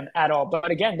help them at all.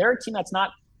 But again, they're a team that's not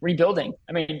rebuilding.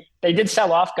 I mean, they did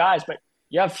sell off guys, but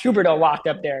you have Huberdeau locked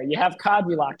up there. You have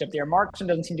Kadri locked up there. Markstrom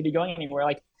doesn't seem to be going anywhere.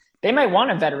 Like, they might want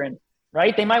a veteran,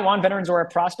 right? They might want veterans or a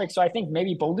prospect. So I think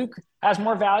maybe Bolduc has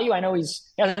more value. I know he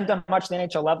hasn't done much at the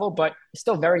NHL level, but he's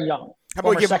still very young. How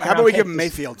about we give him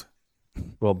Mayfield?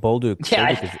 Well,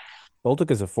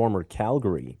 Bolduc is a former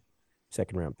Calgary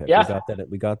second-round pick. Yeah.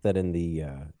 We got that in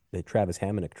the Travis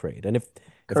Hamonic trade. And if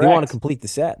they want to complete the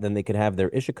set, then they could have their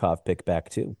Ishikov pick back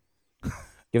too.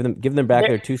 Give them back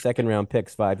their 2 second-round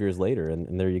picks 5 years later,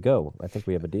 and there you go. I think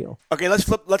we have a deal. Okay, let's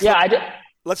flip the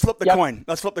coin.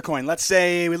 Let's flip the coin. Let's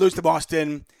say we lose to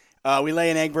Boston. We lay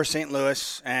an egg versus St.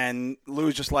 Louis, and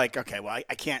Lou's just like, okay, well,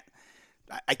 I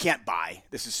can't buy.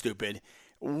 This is stupid.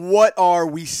 What are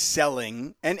we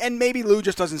selling? And maybe Lou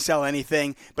just doesn't sell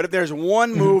anything, but if there's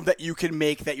one move that you can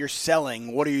make that you're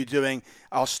selling, what are you doing?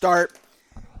 I'll start.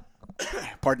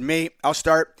 Pardon me. I'll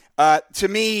start. To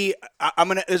me,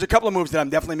 there's a couple of moves that I'm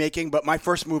definitely making, but my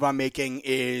first move I'm making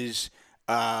is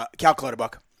Cal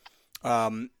Clutterbuck.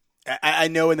 I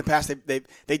know in the past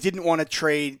they didn't want to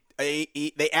trade.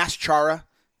 They asked Chara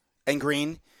and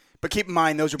Green, but keep in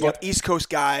mind those are both East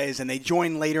Coast guys, and they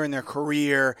joined later in their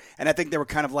career, and I think they were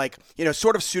kind of like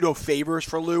sort of pseudo favors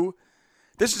for Lou.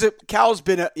 Cal's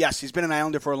been he's been an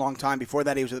Islander for a long time. Before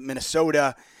that, he was with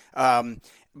Minnesota.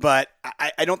 but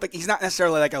I don't think he's not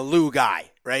necessarily like a Lou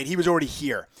guy, right? He was already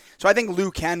here. So I think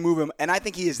Lou can move him, and I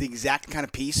think he is the exact kind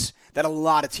of piece that a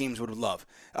lot of teams would love.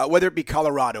 Whether it be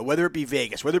Colorado, whether it be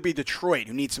Vegas, whether it be Detroit,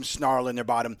 who needs some snarl in their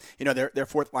bottom, their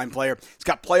fourth line player. He's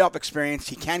got playoff experience.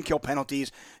 He can kill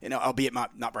penalties, albeit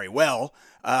not very well.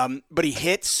 But he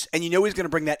hits, and he's going to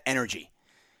bring that energy.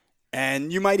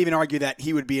 And you might even argue that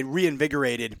he would be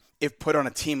reinvigorated if put on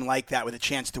a team like that with a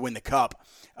chance to win the cup.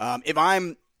 If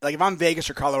I'm Vegas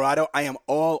or Colorado, I am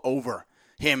all over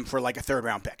him for like a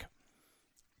third-round pick.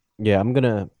 Yeah, I'm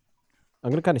gonna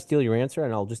kind of steal your answer,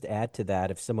 and I'll just add to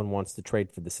that. If someone wants to trade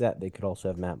for the set, they could also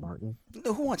have Matt Martin.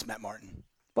 Who wants Matt Martin?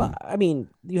 But I mean,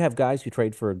 you have guys who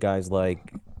trade for guys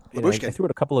like Lyubushkin. I threw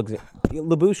out a couple of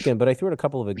Lyubushkin, but I threw out a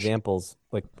couple of examples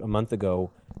like a month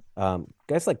ago.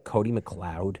 Guys like Cody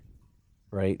McLeod,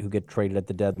 right, who get traded at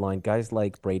the deadline. Guys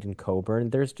like Braden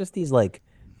Coburn. There's just these like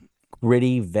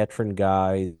gritty veteran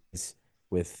guys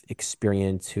with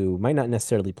experience who might not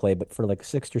necessarily play, but for like a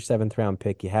 6th or 7th round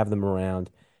pick, you have them around.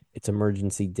 It's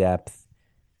emergency depth,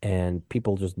 and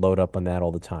people just load up on that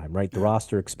all the time, right? The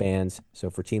roster expands. So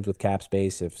for teams with cap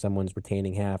space, if someone's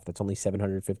retaining half, that's only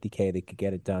 $750K. They could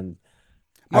get it done.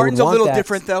 Martin's a little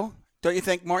different, though. Don't you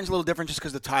think? Martin's a little different just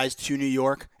because the ties to New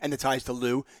York and the ties to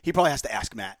Lou. He probably has to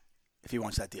ask Matt if he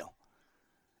wants that deal.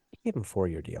 Give him a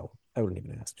 4-year deal. I wouldn't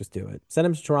even ask. Just do it. Send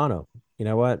him to Toronto. You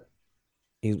know what?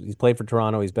 He's played for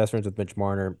Toronto. He's best friends with Mitch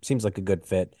Marner. Seems like a good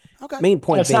fit. Okay. Main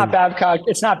point It's not Babcock.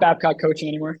 It's not Babcock coaching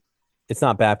anymore. It's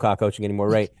not Babcock coaching anymore,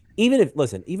 right? Even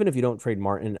if you don't trade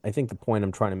Martin, I think the point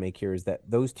I'm trying to make here is that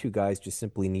those two guys just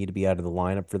simply need to be out of the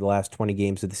lineup for the last 20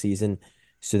 games of the season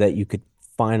so that you could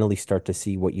finally start to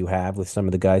see what you have with some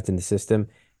of the guys in the system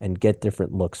and get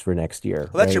different looks for next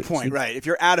year. Well, that's your point, right? If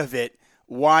you're out of it,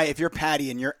 why? If you're Patty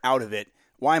and you're out of it,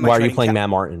 why are you playing Matt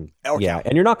Martin? Okay. Yeah,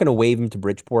 and you're not going to waive him to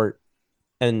Bridgeport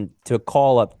and to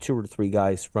call up 2 or 3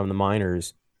 guys from the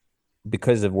minors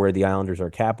because of where the Islanders are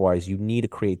cap-wise. You need to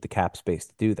create the cap space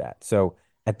to do that. So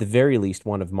at the very least,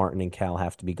 one of Martin and Cal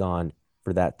have to be gone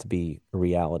for that to be a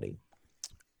reality.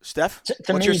 Steph, to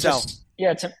what's me, your sell?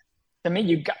 To me,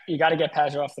 you got to get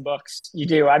Pageau off the books. You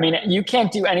do. I mean, you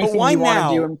can't do anything you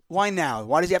want to do. Why now?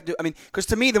 Why does he have to? I mean, because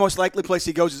to me, the most likely place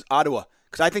he goes is Ottawa.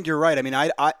 Because I think you're right. I mean,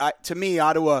 to me,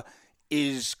 Ottawa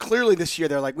is clearly this year.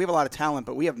 They're like, we have a lot of talent,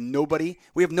 but we have nobody.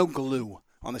 We have no glue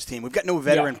on this team. We've got no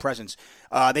veteran presence.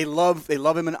 They love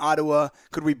him in Ottawa.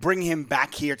 Could we bring him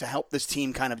back here to help this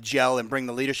team kind of gel and bring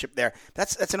the leadership there?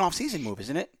 That's an off-season move,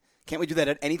 isn't it? Can't we do that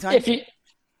at any time?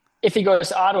 If he goes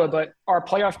to Ottawa, but our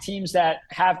playoff teams that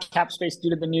have cap space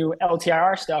due to the new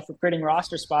LTIR stuff for creating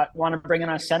roster spot want to bring in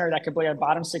a center that could play a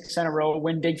bottom 6 center role,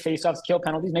 win big faceoffs, kill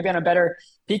penalties, maybe on a better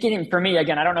peaking. For me,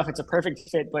 again, I don't know if it's a perfect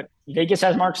fit, but Vegas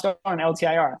has Mark Stone on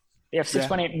LTIR. They have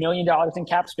 $6.8 million in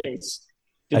cap space.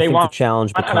 Do they want the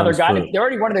challenge another guy? They're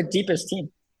already one of the deepest teams.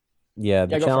 Yeah,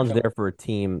 the challenge there for a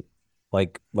team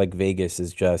like Vegas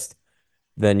is just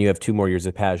then you have 2 more years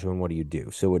of Pageau, and what do you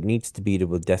do? So it needs to be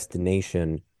to a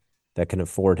destination that can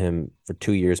afford him for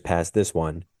 2 years past this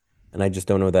one. And I just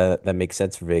don't know that makes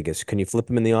sense for Vegas. Can you flip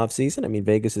him in the offseason? I mean,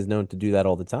 Vegas is known to do that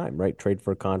all the time, right? Trade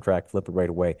for a contract, flip it right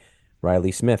away.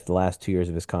 Riley Smith, the last 2 years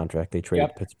of his contract, they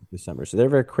traded Pittsburgh this summer. So they're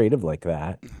very creative like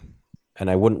that. And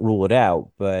I wouldn't rule it out,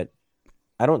 but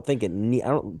I don't think to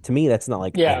me, that's not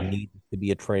like I need to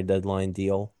be a trade deadline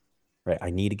deal, right? I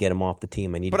need to get him off the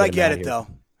team. But I get it, though.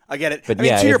 I get it. But I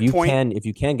mean, to if your point, if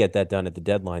you can get that done at the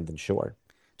deadline, then sure.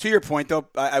 To your point, though,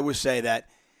 I would say that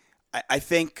I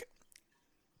think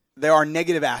there are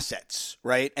negative assets,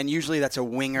 right? And usually that's a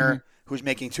winger who's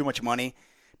making too much money.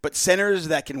 But centers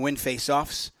that can win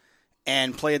faceoffs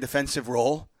and play a defensive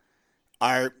role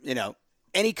are,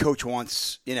 any coach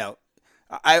wants,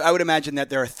 I would imagine that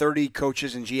there are 30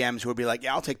 coaches and GMs who would be like,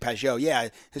 yeah, I'll take Pageau. Yeah,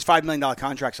 his $5 million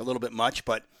contract's a little bit much,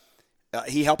 but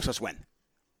he helps us win.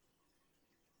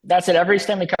 That's it. Every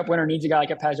Stanley Cup winner needs a guy like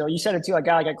a Pageau. You said it too, a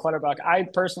guy like a Clutterbuck. I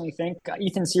personally think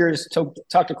Ethan Sears talked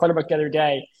to Clutterbuck the other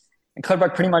day, and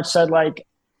Clutterbuck pretty much said, like,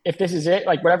 if this is it,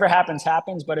 like whatever happens,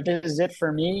 happens. But if this is it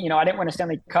for me, I didn't win a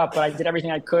Stanley Cup, but I did everything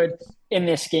I could in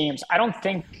this games. I don't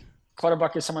think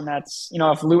Clutterbuck is someone that's,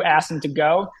 if Lou asked him to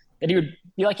go, that he would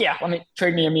be like, yeah, let me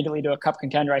trade me immediately to a cup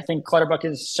contender. I think Clutterbuck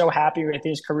is so happy with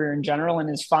his career in general and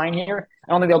is fine here.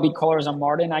 I don't think there'll be callers on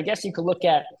Martin. I guess you could look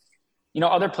at,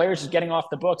 other players just getting off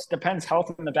the books. Depends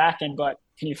health in the back end, but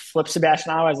can you flip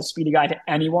Sebastian Aho as a speedy guy to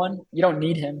anyone? You don't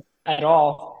need him at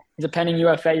all. He's a pending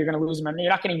UFA. You're going to lose him. I mean,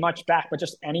 you're not getting much back, but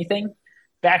just anything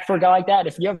back for a guy like that.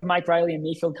 If you have Mike Riley and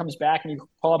Mayfield comes back and you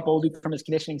call up Bolduc from his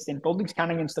conditioning stint, Bolduc's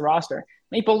counting against the roster.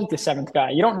 Make Bolduc the 7th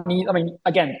guy. You don't need,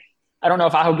 again, I don't know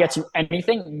if Aho gets you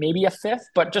anything, maybe a 5th,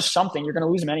 but just something. You're going to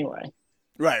lose him anyway.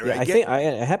 Right, Yeah, right.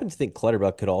 I happen to think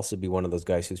Clutterbuck could also be one of those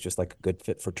guys who's just like a good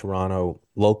fit for Toronto,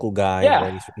 local guy,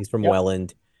 right? Yeah. He's from Yep.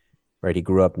 Welland, right? He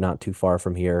grew up not too far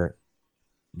from here.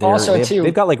 Also, They've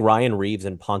too. got like Ryan Reeves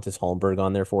and Pontus Holmberg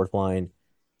on their fourth line,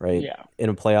 right? Yeah. In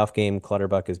a playoff game,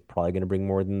 Clutterbuck is probably going to bring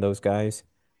more than those guys.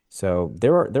 So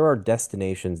there are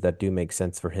destinations that do make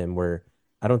sense for him where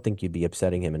I don't think you'd be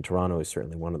upsetting him, and Toronto is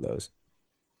certainly one of those.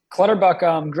 Clutterbuck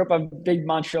grew up a big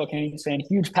Montreal Canadiens fan,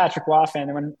 huge Patrick Waugh fan.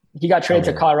 And when he got Oh, traded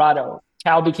to really? Colorado,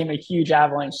 Cal became a huge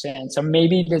Avalanche fan. So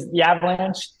maybe the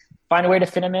Avalanche find a way to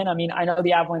fit him in? I mean, I know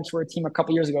the Avalanche were a team a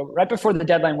couple years ago, right before the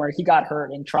deadline, where he got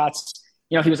hurt and Trotz,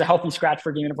 he was a healthy scratch for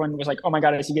a game, and everyone was like, "Oh my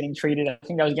God, is he getting traded?" I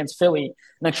think that was against Philly, and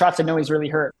then Trotz said, "No, he's really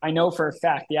hurt." I know for a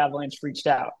fact the Avalanche reached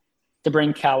out to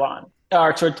bring Cal on,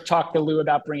 or to talk to Lou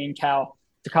about bringing Cal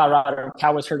to Colorado.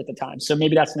 Cal was hurt at the time, so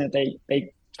maybe that's something that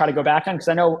they try to go back on, because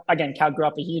I know again Cal grew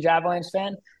up a huge Avalanche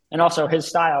fan, and also his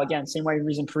style again, same way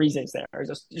reason Parise is there, it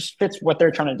just fits what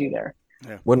they're trying to do there.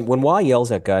 Yeah. When Waugh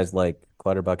yells at guys like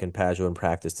Clutterbuck and Pajot in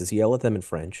practice, does he yell at them in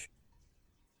French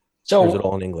or is it So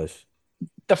all in English?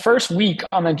 the first week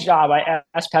on the job, I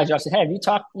asked Pajot, I said, "Hey, have you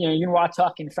talked, you know, want to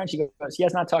talk in French?" He goes, "He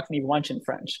has not talked to me once in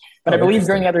French." But I Oh, believe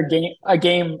during interesting. the other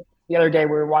game the other day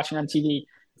we were watching on TV,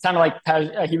 it sounded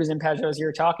like he was in Pajot's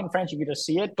ear talking French. You could just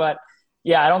see it. But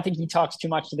yeah, I don't think he talks too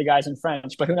much to the guys in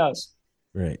French, but who knows?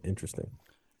 Right, interesting.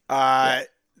 Yeah. Uh,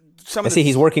 some I of see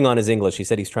he's the working on his English. He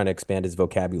said he's trying to expand his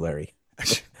vocabulary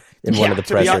in one Yeah. of the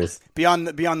to beyond pressers.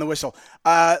 beyond the whistle.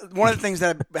 One of the things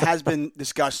that has been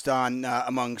discussed on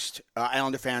amongst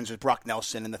Islander fans is Brock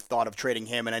Nelson and the thought of trading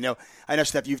him. And I know,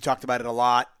 Steph, you've talked about it a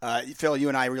lot. Phil, you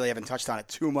and I really haven't touched on it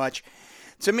too much.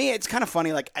 To me, it's kind of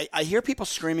funny. Like I hear people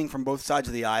screaming from both sides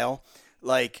of the aisle,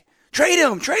 like trade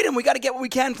him, trade him. We got to get what we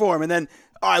can for him. And then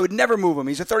I would never move him.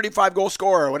 He's a 35 goal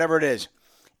scorer or whatever it is.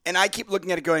 And I keep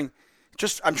looking at it going,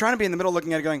 I'm trying to be in the middle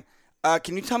looking at it going,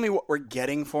 can you tell me what we're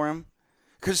getting for him?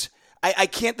 Because I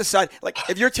can't decide. Like,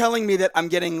 if you're telling me that I'm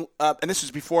getting, and this was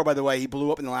before, by the way, he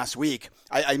blew up in the last week.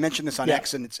 I mentioned this on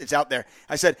X, and it's out there.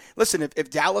 I said, listen,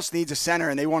 if Dallas needs a center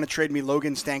and they want to trade me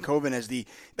Logan Stankoven as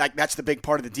that's the big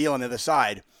part of the deal on the other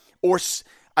side. I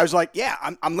was like, yeah,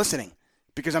 I'm listening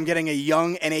because I'm getting a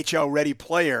young NHL ready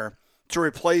player to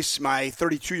replace my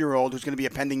 32-year-old who's going to be a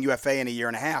pending UFA in a year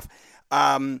and a half.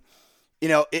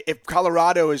 If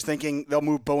Colorado is thinking they'll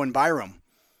move Bowen Byram,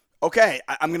 okay,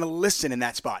 I'm going to listen in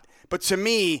that spot. But to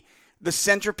me, the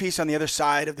centerpiece on the other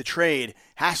side of the trade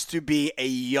has to be a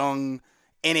young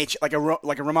NH like a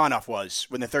Romanov was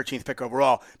when the 13th pick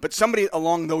overall, but somebody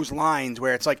along those lines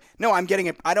where it's like, no, I'm getting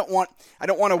it. I don't want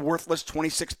a worthless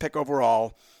 26th pick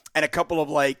overall and a couple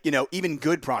of even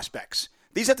good prospects.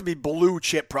 These have to be blue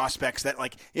chip prospects that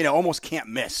almost can't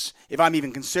miss if I'm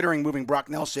even considering moving Brock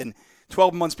Nelson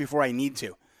 12 months before I need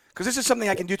to. Because this is something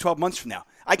I can do 12 months from now.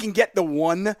 I can get the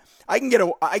one. I can get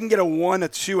a 1, a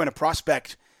 2, and a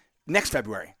prospect next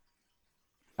February.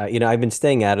 I've been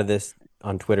staying out of this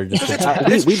on Twitter just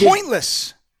It's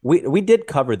pointless. We did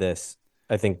cover this,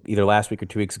 I think, either last week or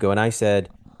 2 weeks ago, and I said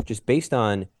just based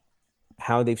on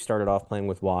how they've started off playing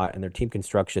with Watt and their team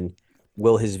construction,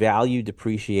 will his value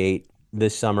depreciate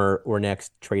this summer or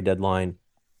next trade deadline?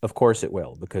 Of course it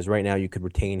will, because right now you could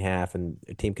retain half and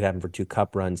a team could have him for 2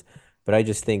 cup runs. But I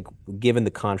just think, given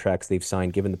the contracts they've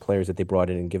signed, given the players that they brought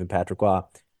in, and given Patrick Waugh,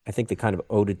 I think they kind of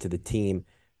owed it to the team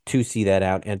to see that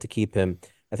out and to keep him.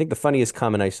 I think the funniest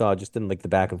comment I saw, just in like the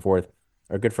back and forth,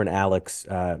 our good friend Alex,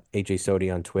 AJ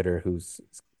Sodi on Twitter, it's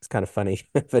kind of funny,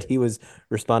 but he was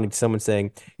responding to someone saying,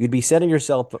 "You'd be setting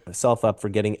yourself up for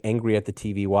getting angry at the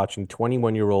TV watching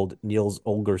 21-year-old Niels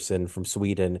Olgersson from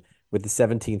Sweden with the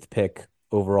 17th pick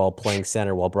overall playing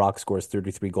center while Brock scores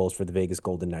 33 goals for the Vegas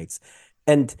Golden Knights."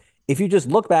 And if you just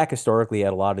look back historically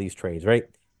at a lot of these trades, right?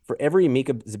 For every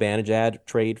Mika Zibanejad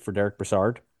trade for Derek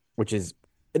Brassard, which is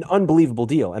an unbelievable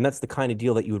deal, and that's the kind of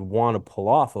deal that you would want to pull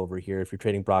off over here if you're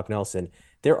trading Brock Nelson.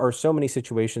 There are so many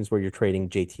situations where you're trading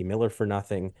JT Miller for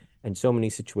nothing, and so many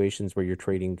situations where you're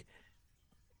trading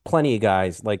plenty of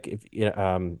guys. Like there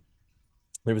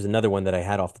was another one that I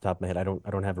had off the top of my head. I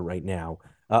don't have it right now.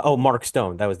 Mark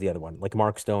Stone. That was the other one. Like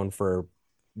Mark Stone for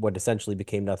what essentially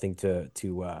became nothing to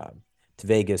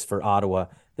Vegas for Ottawa.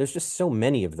 There's just so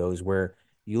many of those where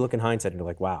you look in hindsight and you're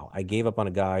like, wow, I gave up on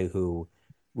a guy who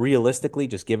realistically,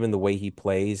 just given the way he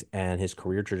plays and his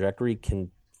career trajectory, can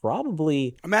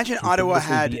probably Imagine Ottawa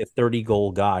had be a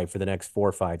 30-goal guy for the next 4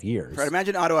 or 5 years. Right.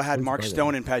 Imagine Ottawa had Who's Mark better?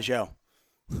 Stone and Pajot.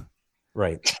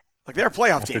 Right. Like they're a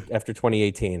playoff team. After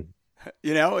 2018.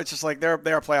 It's just like they're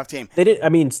a playoff team. They did. I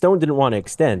mean, Stone didn't want to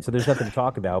extend, so there's nothing to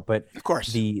talk about. But Of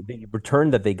course. the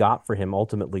return that they got for him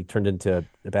ultimately turned into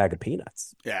a bag of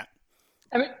peanuts. Yeah.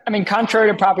 I mean, contrary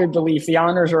to popular belief, the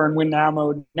Islanders are in win now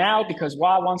mode now because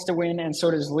Wa wants to win, and so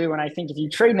does Lou. And I think if you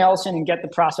trade Nelson and get the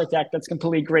prospect act, that's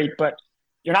completely great. But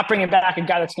you're not bringing back a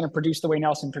guy that's going to produce the way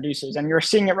Nelson produces, and you're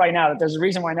seeing it right now. That there's a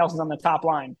reason why Nelson's on the top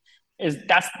line. Is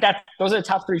that those are the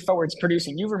top three forwards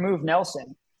producing. You remove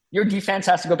Nelson, your defense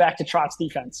has to go back to Trot's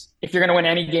defense if you're going to win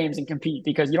any games and compete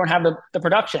because you don't have the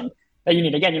production that you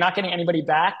need. Again, you're not getting anybody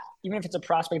back, even if it's a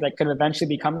prospect that could eventually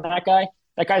become that guy.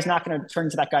 That guy's not going to turn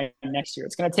into that guy next year.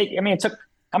 It's going to take, I mean, it took,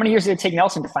 how many years did it take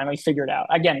Nelson to finally figure it out?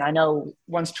 Again, I know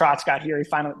once Trotz got here,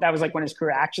 that was like when his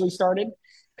career actually started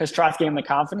because Trotz gave him the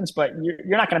confidence, but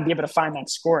you're not going to be able to find that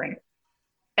scoring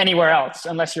anywhere else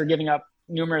unless you're giving up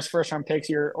numerous first round picks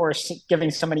or giving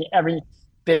somebody every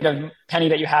bit of penny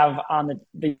that you have on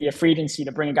the free agency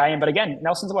to bring a guy in. But again,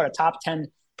 Nelson's a top 10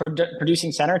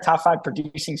 producing center, top 5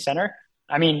 producing center.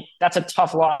 I mean, that's a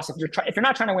tough loss. If you're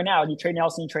not trying to win out, you trade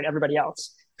Nelson, you trade everybody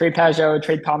else. Trade Pajot,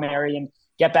 trade Palmieri, and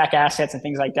get back assets and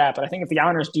things like that. But I think if the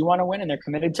Islanders do want to win and they're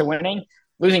committed to winning,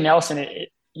 losing Nelson,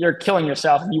 you're killing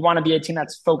yourself. You want to be a team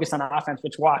that's focused on offense,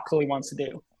 which Watt clearly wants to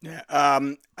do. Yeah.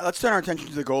 Let's turn our attention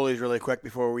to the goalies really quick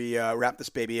before we wrap this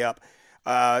baby up.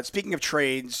 Speaking of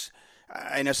trades,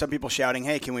 I know some people shouting,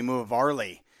 hey, can we move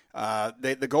Varley?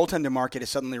 The goaltender market is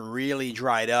suddenly really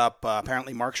dried up.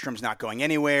 Apparently, Markstrom's not going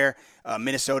anywhere.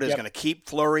 Minnesota is going to keep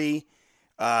Fleury.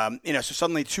 So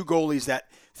suddenly 2 goalies that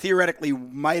theoretically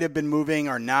might have been moving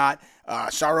are not.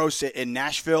 Saros in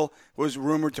Nashville was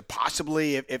rumored to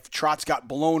possibly, if Trotz got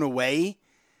blown away,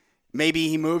 maybe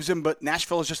he moves him, but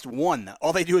Nashville is just won.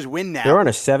 All they do is win now. They're on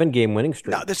a 7-game winning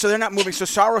streak. No, so they're not moving. So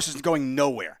Saros is going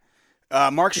nowhere.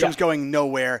 Markstrom's going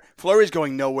nowhere. Fleury's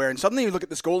going nowhere. And suddenly you look at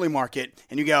this goalie market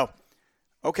and you go,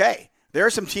 okay, there are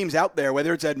some teams out there,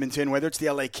 whether it's Edmonton, whether it's the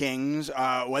LA Kings,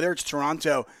 whether it's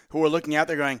Toronto, who are looking out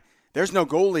there going, there's no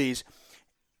goalies.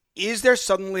 Is there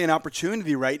suddenly an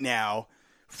opportunity right now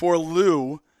for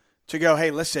Lou to go,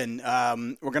 hey, listen,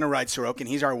 we're going to ride Sorokin.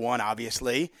 He's our one,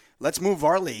 obviously. Let's move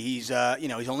Varley. He's,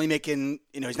 he's only making,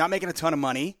 he's not making a ton of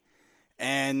money.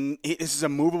 And this is a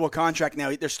movable contract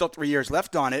now. There's still 3 years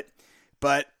left on it.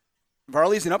 But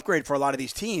Varley's an upgrade for a lot of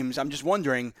these teams. I'm just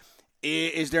wondering,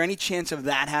 is there any chance of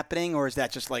that happening, or is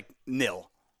that just like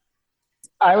nil?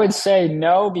 I would say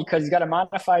no, because he's got a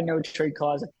modified no trade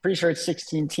clause. I'm pretty sure it's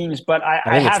 16 teams, but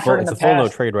I have heard in the past. It's a full no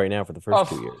trade right now for the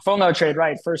first 2 years. Full no trade,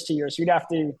 right? First 2 years. So you'd have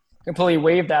to completely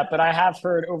waive that. But I have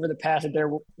heard over the past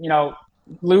that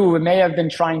Lou may have been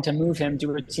trying to move him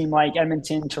to a team like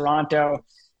Edmonton, Toronto,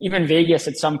 even Vegas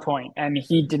at some point, and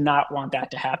he did not want that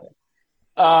to happen.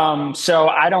 So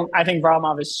I think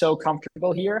Varlamov is so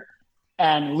comfortable here,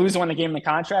 and Lou's the one that gave him the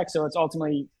contract. So it's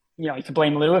ultimately, you can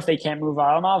blame Lou if they can't move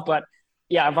Varlamov, but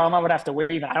yeah, Varlamov would have to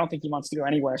waive it. I don't think he wants to go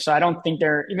anywhere. So I don't think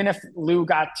even if Lou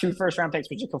got 2 first-round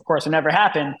picks, which of course will never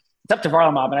happen, it's up to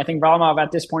Varlamov. And I think Varlamov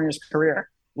at this point in his career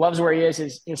loves where he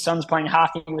is. His son's playing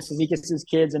hockey with Cizikas'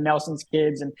 kids and Nelson's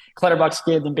kids and Clutterbuck's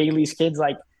kids and Bailey's kids.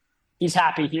 Like, he's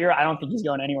happy here. I don't think he's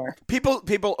going anywhere. People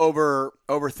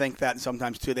overthink that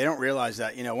sometimes too. They don't realize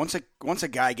that once a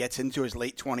guy gets into his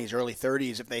late 20s, early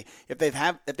 30s, if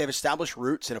they've established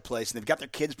roots in a place and they've got their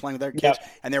kids playing with their kids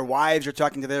and their wives are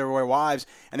talking to their wives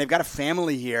and they've got a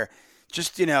family here,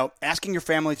 just asking your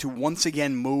family to once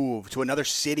again move to another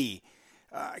city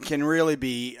can really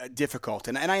be difficult.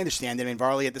 And I understand it. I mean,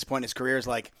 Varley at this point in his career is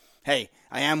like, hey,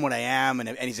 I am what I am,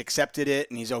 and he's accepted it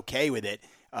and he's okay with it.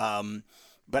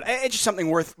 But it's just something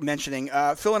worth mentioning.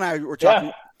 Phil and I were talking.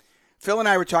 Yeah. Phil and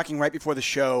I were talking right before the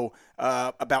show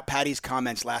about Patty's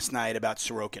comments last night about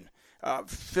Sorokin.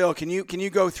 Phil, can you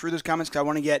go through those comments? Because I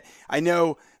want to get. I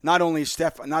know not only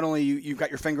you've got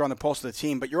your finger on the pulse of the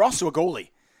team, but you're also a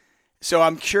goalie. So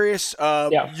I'm curious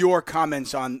your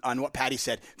comments on what Patty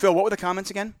said. Phil, what were the comments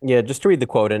again? Yeah, just to read the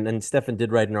quote, and Stefan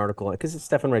did write an article because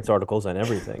Stefan writes articles on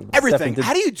everything. Everything.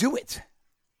 How do you do it?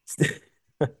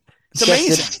 It's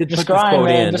amazing. Just grind,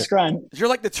 man. Just grind. You're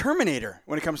like the Terminator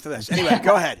when it comes to this. Anyway,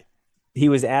 go ahead. He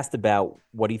was asked about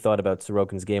what he thought about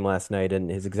Sorokin's game last night, and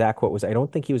his exact quote was, "I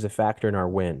don't think he was a factor in our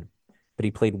win, but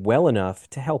he played well enough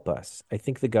to help us. I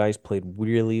think the guys played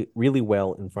really, really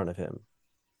well in front of him."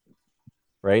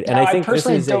 Right? And I think this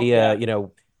is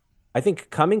I think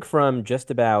coming from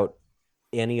just about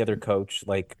any other coach,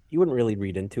 like, you wouldn't really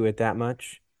read into it that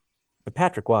much. But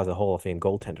Patrick Roy is a Hall of Fame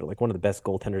goaltender, like one of the best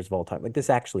goaltenders of all time. Like, this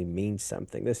actually means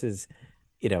something. This is,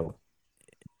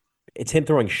 it's him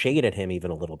throwing shade at him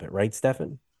even a little bit, right,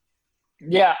 Stefan?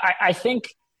 Yeah, I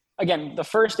think, again, the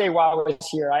first day while I was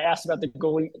here, I asked about the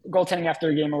goaltending after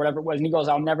a game or whatever it was, and he goes,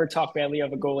 "I'll never talk badly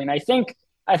of a goalie." And I think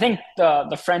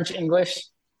the French-English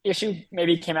issue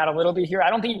maybe came out a little bit here.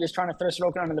 I don't think he was trying to throw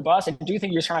Sorokin under the bus. I do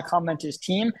think he was trying to compliment his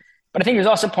team. But I think he was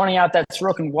also pointing out that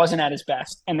Sorokin wasn't at his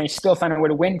best, and they still found a way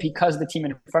to win because of the team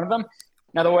in front of them.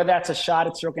 Now, whether that's a shot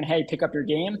at Sorokin, hey, pick up your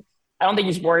game, I don't think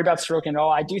he's worried about Sorokin at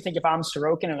all. I do think if I'm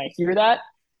Sorokin and I hear that,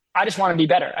 I just want to be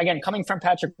better. Again, coming from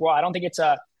Patrick Roy, I don't think it's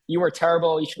you were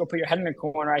terrible, you should go put your head in the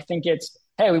corner. I think it's,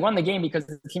 hey, we won the game because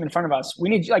of the team in front of us. We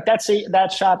need, like, that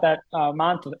shot that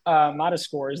Mata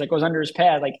scores that goes under his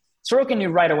pad. Like, Sorokin knew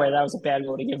right away that was a bad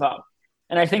goal to give up.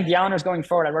 And I think the Islanders going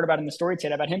forward, I wrote about in the story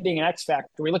today about him being an X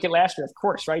factor. We look at last year, of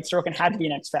course, right? Sorokin had to be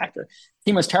an X factor. The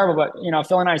team was terrible, but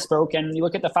Phil and I spoke, and you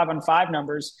look at the 5-on-5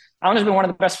 numbers. Islanders have been one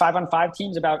of the best 5-on-5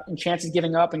 teams about in chances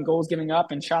giving up and goals giving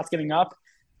up and shots giving up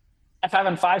at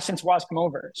 5-on-5 since Ross come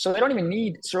over. So they don't even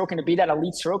need Sorokin to be that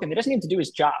elite Sorokin. They just need to do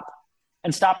his job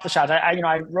and stop the shots.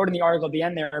 I wrote in the article at the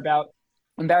end there about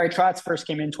when Barry Trotz first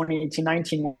came in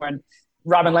 2018-19 when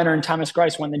Robin Leonard and Thomas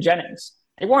Greiss won the Jennings.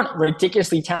 They weren't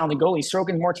ridiculously talented goalies.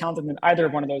 Sorokin's more talented than either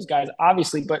of one of those guys,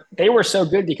 obviously, but they were so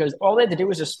good because all they had to do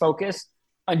was just focus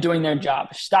on doing their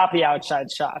job, stop the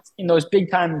outside shots. In those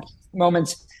big time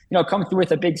moments, come through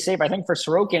with a big save. I think for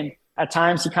Sorokin, at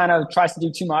times he kind of tries to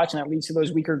do too much, and that leads to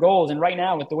those weaker goals. And right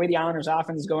now, with the way the Islanders'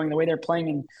 offense is going, the way they're playing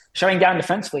and shutting down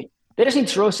defensively, they just need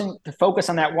Sorokin to focus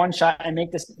on that one shot and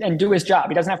make this and do his job.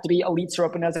 He doesn't have to be elite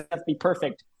Sorokin, doesn't have to be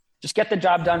perfect. Just get the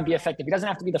job done, be effective. He doesn't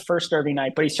have to be the first every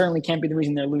night, but he certainly can't be the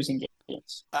reason they're losing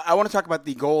games. I want to talk about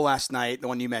the goal last night, the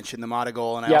one you mentioned, the Mata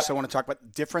goal, and I also want to talk about the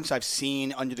difference I've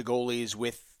seen under the goalies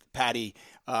with Patty.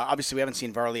 Obviously, we haven't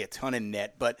seen Varley a ton in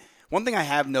net, but one thing I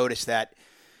have noticed that,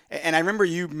 and I remember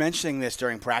you mentioning this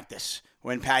during practice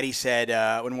when Patty said,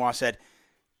 when Roy said,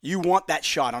 you want that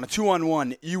shot on a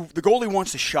 2-on-1. The goalie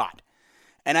wants the shot,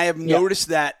 and I have noticed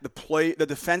that the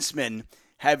defensemen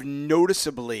have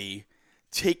noticeably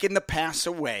taken the pass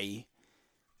away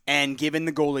and given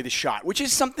the goalie the shot, which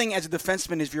is something as a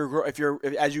defenseman,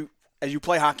 as you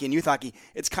play hockey and youth hockey,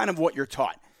 it's kind of what you're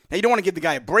taught. Now you don't want to give the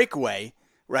guy a breakaway,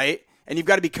 right? And you've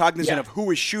got to be cognizant of who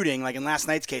is shooting. Like in last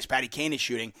night's case, Patty Kane is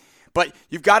shooting, but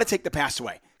you've got to take the pass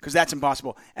away because that's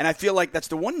impossible. And I feel like that's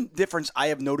the one difference I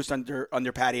have noticed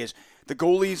under Patty is the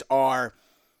goalies are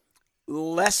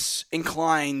less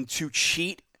inclined to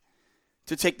cheat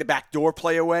to take the backdoor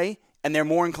play away. And they're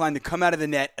more inclined to come out of the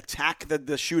net, attack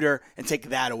the shooter, and take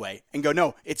that away, and go,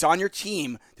 no, it's on your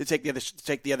team to take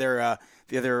the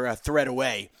other threat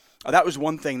away. That was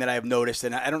one thing that I have noticed,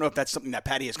 and I don't know if that's something that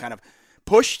Patty has kind of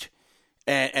pushed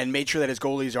and made sure that his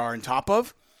goalies are on top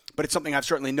of, but it's something I've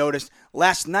certainly noticed.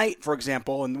 Last night, for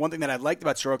example, and one thing that I liked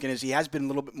about Sorokin is he has been a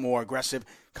little bit more aggressive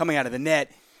coming out of the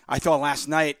net. I thought last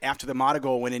night after the Mata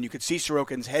goal went in, you could see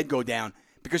Sorokin's head go down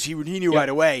because he knew right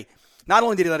away. Not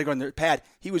only did he let it go on the pad,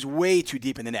 he was way too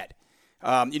deep in the net.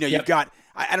 You've got,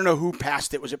 I don't know who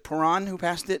passed it. Was it Perron who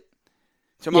passed it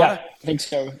to Mata? Yeah,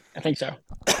 I think so.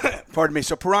 Pardon me.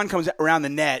 So Perron comes around the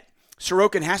net.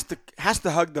 Sorokin has to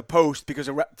hug the post because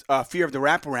of fear of the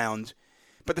wraparound.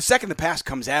 But the second the pass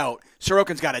comes out,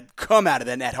 Sorokin's got to come out of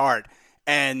the net hard.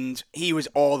 And he was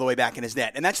all the way back in his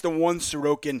net. And that's the one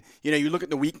Sorokin, you look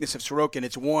at the weakness of Sorokin,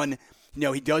 it's one,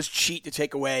 he does cheat to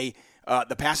take away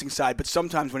the passing side, but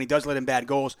sometimes when he does let in bad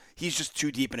goals, he's just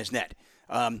too deep in his net.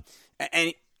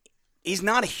 And he's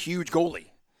not a huge goalie.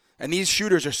 And these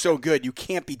shooters are so good, you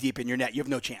can't be deep in your net. You have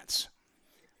no chance.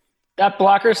 That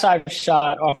blocker side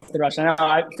shot off the rush, I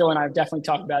know Phil and I have definitely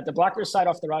talked about it. The blocker side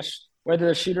off the rush, whether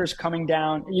the shooter's coming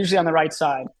down, usually on the right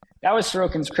side, that was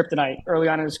Sorokin's kryptonite early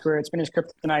on in his career. It's been his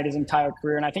kryptonite his entire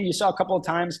career. And I think you saw a couple of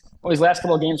times over these last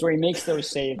couple of games where he makes those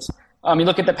saves. You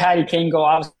look at the Patty Kane goal,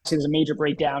 obviously there's a major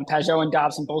breakdown. Pajot and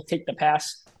Dobson both take the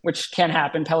pass, which can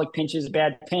happen. Pelech pinches, a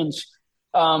bad pinch.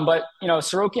 But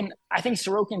Sorokin, I think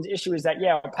Sorokin's issue is that,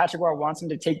 Patrick Roy wants him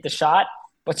to take the shot,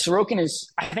 but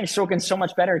I think Sorokin's so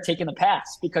much better at taking the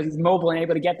pass because he's mobile and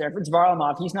able to get there. If it's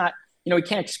Varlamov, he's not, he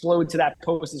can't explode to that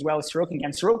post as well as Sorokin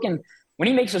can. Sorokin, when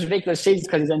he makes those ridiculous saves,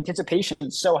 because his anticipation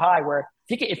is so high where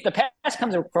if the pass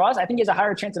comes across, I think he has a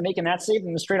higher chance of making that save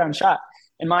than the straight-on shot.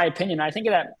 In my opinion, I think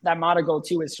of that Mata goal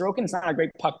too is Sorokin's not a great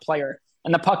puck player,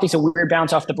 and the puck takes a weird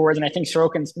bounce off the boards, and I think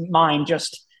Sorokin's mind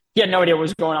he had no idea what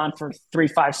was going on for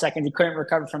 3-5 seconds. He couldn't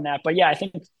recover from that. But I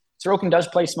think Sorokin does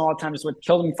play small at times. What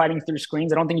killed him fighting through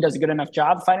screens. I don't think he does a good enough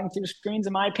job fighting through screens,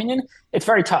 in my opinion. It's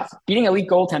very tough. Beating elite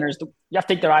goaltenders, you have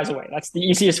to take their eyes away. That's the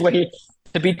easiest way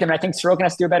to beat them. I think Sorokin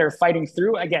has to do better fighting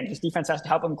through. Again, his defense has to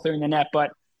help him clearing the net, but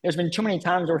there's been too many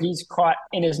times where he's caught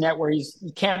in his net where he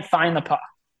can't find the puck.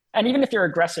 And even if you're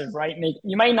aggressive, right,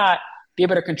 you might not be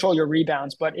able to control your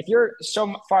rebounds, but if you're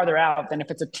so farther out, then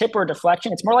if it's a tip or a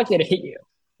deflection, it's more likely to hit you.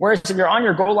 Whereas if you're on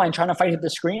your goal line trying to fight at the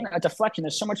screen, a deflection,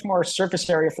 there's so much more surface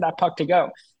area for that puck to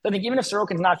go. So I think even if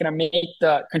Sorokin's not going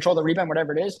to control the rebound,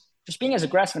 whatever it is, just being as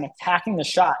aggressive and attacking the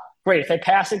shot great. If they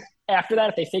pass it after that,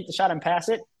 if they fake the shot and pass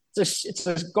it, it's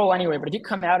a goal anyway. But if you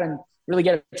come out and really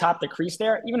get atop the crease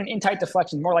there, even an in-tight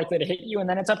deflection is more likely to hit you, and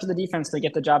then it's up to the defense to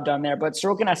get the job done there. But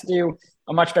Sorokin has to do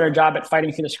a much better job at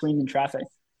fighting through the screens and traffic.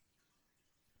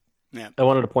 Yeah. I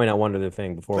wanted to point out one other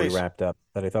thing before Please. we wrapped up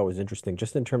that I thought was interesting,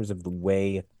 just in terms of the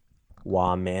way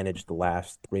Wah managed the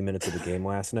last 3 minutes of the game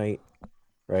last night,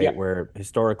 right? Yeah. Where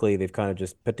historically they've kind of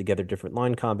just put together different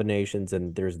line combinations,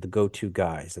 and there's the go-to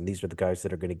guys, and these are the guys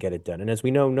that are going to get it done. And as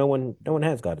we know, no one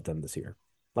has got it done this year.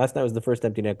 Last night was the first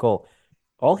empty net goal.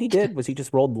 All he did was he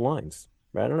just rolled the lines.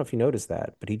 Right? I don't know if you noticed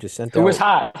that, but he just sent Who out. was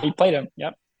hot? He played him.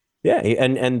 Yep. Yeah,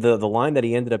 and the line that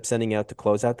he ended up sending out to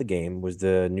close out the game was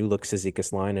the new look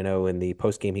Cizikas line. I know in the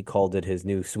post game he called it his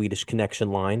new Swedish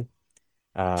connection line.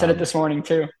 Said it this morning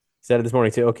too. Said it this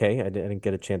morning too. Okay, I didn't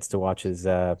get a chance to watch his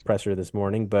presser this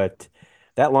morning, but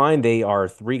that line, they are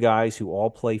three guys who all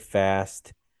play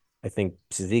fast. I think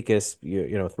Cizikas,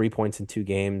 3 points in 2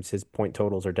 games. His point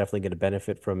totals are definitely going to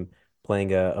benefit from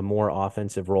playing a more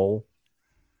offensive role.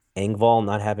 Engvall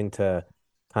not having to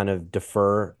kind of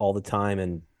defer all the time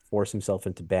and force himself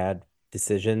into bad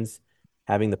decisions,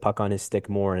 having the puck on his stick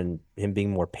more and him being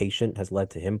more patient has led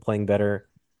to him playing better.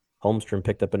 Holmstrom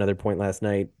picked up another point last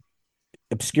night.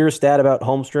 Obscure stat about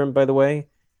Holmstrom, by the way,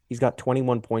 he's got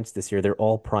 21 points this year. They're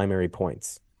all primary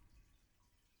points.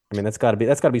 I mean, that's got to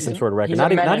be some sort of record.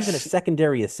 Not even a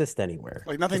secondary assist anywhere.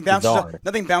 Like nothing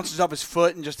bounces off his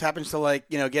foot and just happens to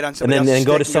get on somebody and then else's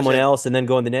go to stick someone else and then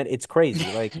go in the net. It's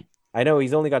crazy. Like I know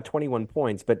he's only got 21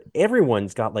 points, but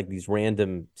everyone's got like these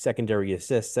random secondary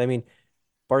assists. I mean,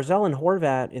 Barzal and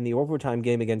Horvat in the overtime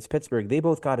game against Pittsburgh, they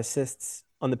both got assists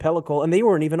on the pellicle, and they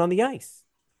weren't even on the ice.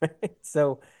 Right?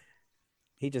 So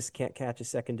he just can't catch a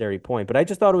secondary point. But I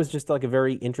just thought it was just like a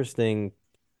very interesting,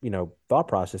 thought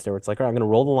process there. It's like, all right, I'm going to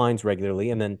roll the lines regularly,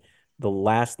 and then the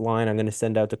last line I'm going to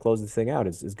send out to close this thing out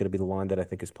is going to be the line that I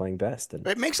think is playing best. And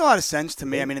it makes a lot of sense to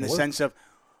me. I mean, in the sense of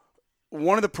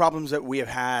one of the problems that we have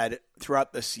had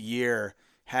throughout this year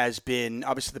has been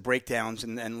obviously the breakdowns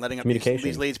and letting up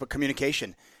these leads, but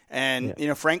communication. And,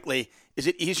 frankly, is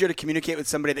it easier to communicate with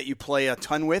somebody that you play a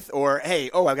ton with, or, hey,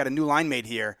 I've got a new line mate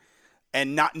here,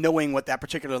 and not knowing what that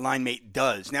particular line mate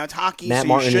does? Now, it's hockey, Matt so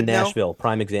Martin you should in Nashville,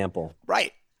 prime example.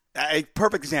 Right. A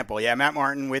perfect example. Yeah, Matt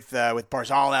Martin with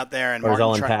Barzal out there. And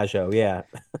Barzal and Pajot, yeah.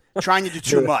 Trying to do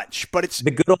too much, but it's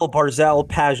the good old Barzal,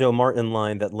 Pajot, Martin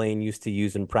line that Lane used to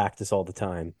use in practice all the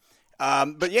time.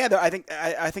 But yeah, I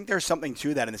think there's something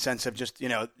to that in the sense of just,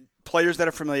 players that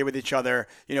are familiar with each other,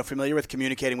 familiar with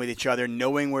communicating with each other,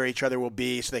 knowing where each other will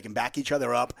be so they can back each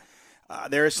other up.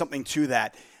 There is something to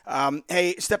that.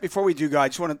 Hey, Steph, before we do go, I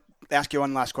just want to ask you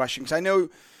one last question, because I know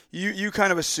you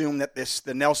kind of assume that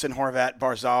the Nelson Horvat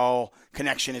Barzal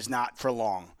connection is not for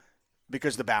long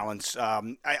because of the balance.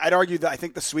 I'd argue that I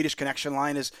think the Swedish connection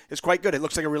line is quite good. It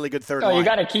looks like a really good third line. You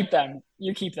got to keep them.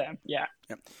 You keep them. Yeah.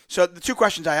 So the two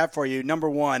questions I have for you. Number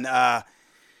one,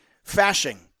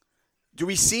 Fasching. Do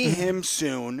we see him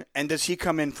soon, and does he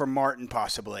come in for Martin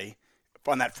possibly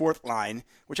on that fourth line,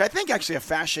 which I think actually a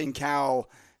Fasching Cal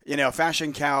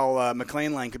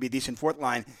McLean line could be a decent fourth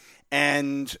line.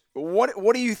 And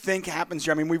what do you think happens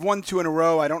here? I mean, we've won 2 in a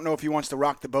row. I don't know if he wants to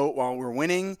rock the boat while we're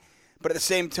winning, but at the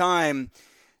same time,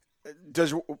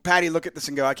 does Patty look at this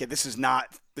and go, okay, this is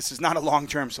not a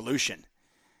long-term solution?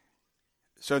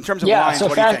 So in terms of lines,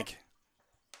 what do you think?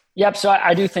 Yep, so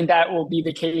I do think that will be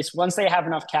the case once they have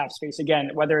enough cap space.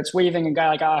 Again, whether it's waiving a guy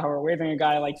like Aho or waiving a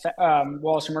guy like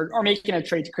Wahlstrom or making a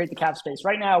trade to create the cap space.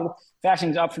 Right now,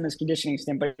 Fasching's up from his conditioning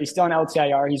stint, but he's still in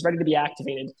LTIR. He's ready to be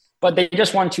activated. But they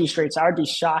just won 2 straight, so I would be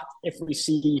shocked if we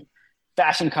see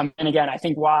Fasching come in again. I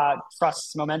think Wah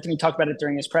trusts momentum. He talked about it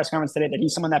during his press conference today that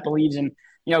he's someone that believes in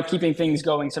keeping things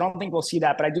going. So I don't think we'll see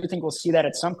that, but I do think we'll see that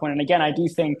at some point. And again, I do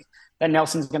think that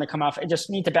Nelson's going to come off. I just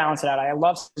need to balance it out. I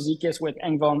love Cizikas with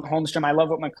Engvall and Holmstrom. I love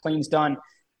what McLean's done.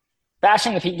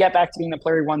 Fasching, if he can get back to being the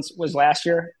player he once was last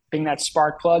year, being that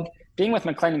spark plug, being with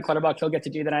McLean and Clutterbuck, he'll get to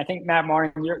do that. And I think Matt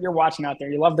Martin, you're watching out there.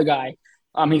 You love the guy.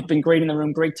 He's been great in the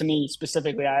room, great to me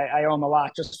specifically. I owe him a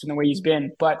lot just from the way he's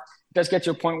been. But it does get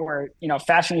to a point where,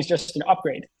 Fasching is just an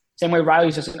upgrade. Same way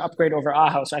Riley's just an upgrade over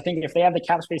Aho. So I think if they have the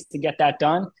cap space to get that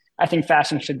done, I think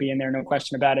Fasching should be in there, no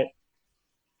question about it.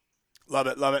 Love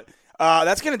it, love it.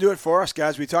 That's going to do it for us,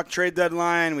 guys. We talked trade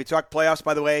deadline. We talked playoffs,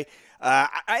 by the way.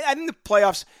 I think the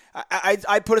playoffs,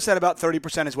 I'd put us at about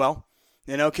 30% as well.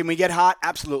 Can we get hot?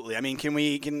 Absolutely. I mean,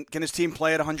 can his team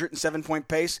play at 107-point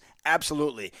pace?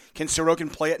 Absolutely. Can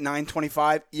Sorokin play at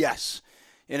 925? Yes.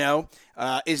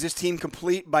 Is this team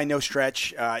complete? By no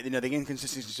stretch. The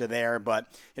inconsistencies are there, but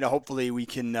hopefully we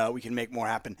can make more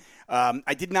happen.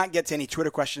 I did not get to any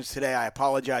Twitter questions today. I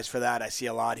apologize for that. I see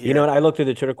a lot here. You know, and I looked through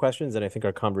the Twitter questions, and I think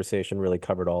our conversation really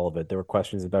covered all of it. There were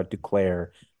questions about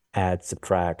declare, add,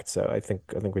 subtract. So I think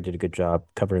we did a good job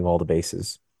covering all the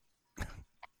bases.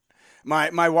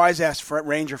 My wise ass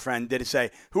Ranger friend did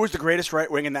say, "Who was the greatest right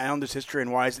wing in the Islanders' history,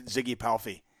 and why is it Ziggy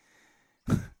Palffy?"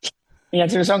 He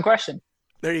answered his own question.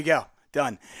 There you go.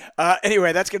 Done.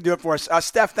 Anyway, that's going to do it for us.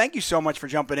 Steph, thank you so much for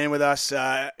jumping in with us.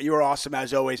 You were awesome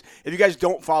as always. If you guys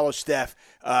don't follow Steph,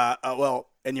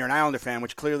 and you're an Islander fan,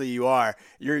 which clearly you are,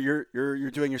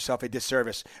 you're doing yourself a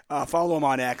disservice. Follow him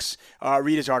on X.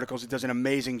 Read his articles. He does an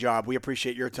amazing job. We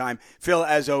appreciate your time. Phil,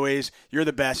 as always, you're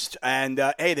the best. And,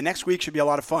 hey, the next week should be a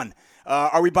lot of fun.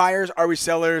 Are we buyers? Are we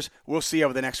sellers? We'll see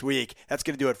over the next week. That's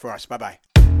going to do it for us. Bye-bye.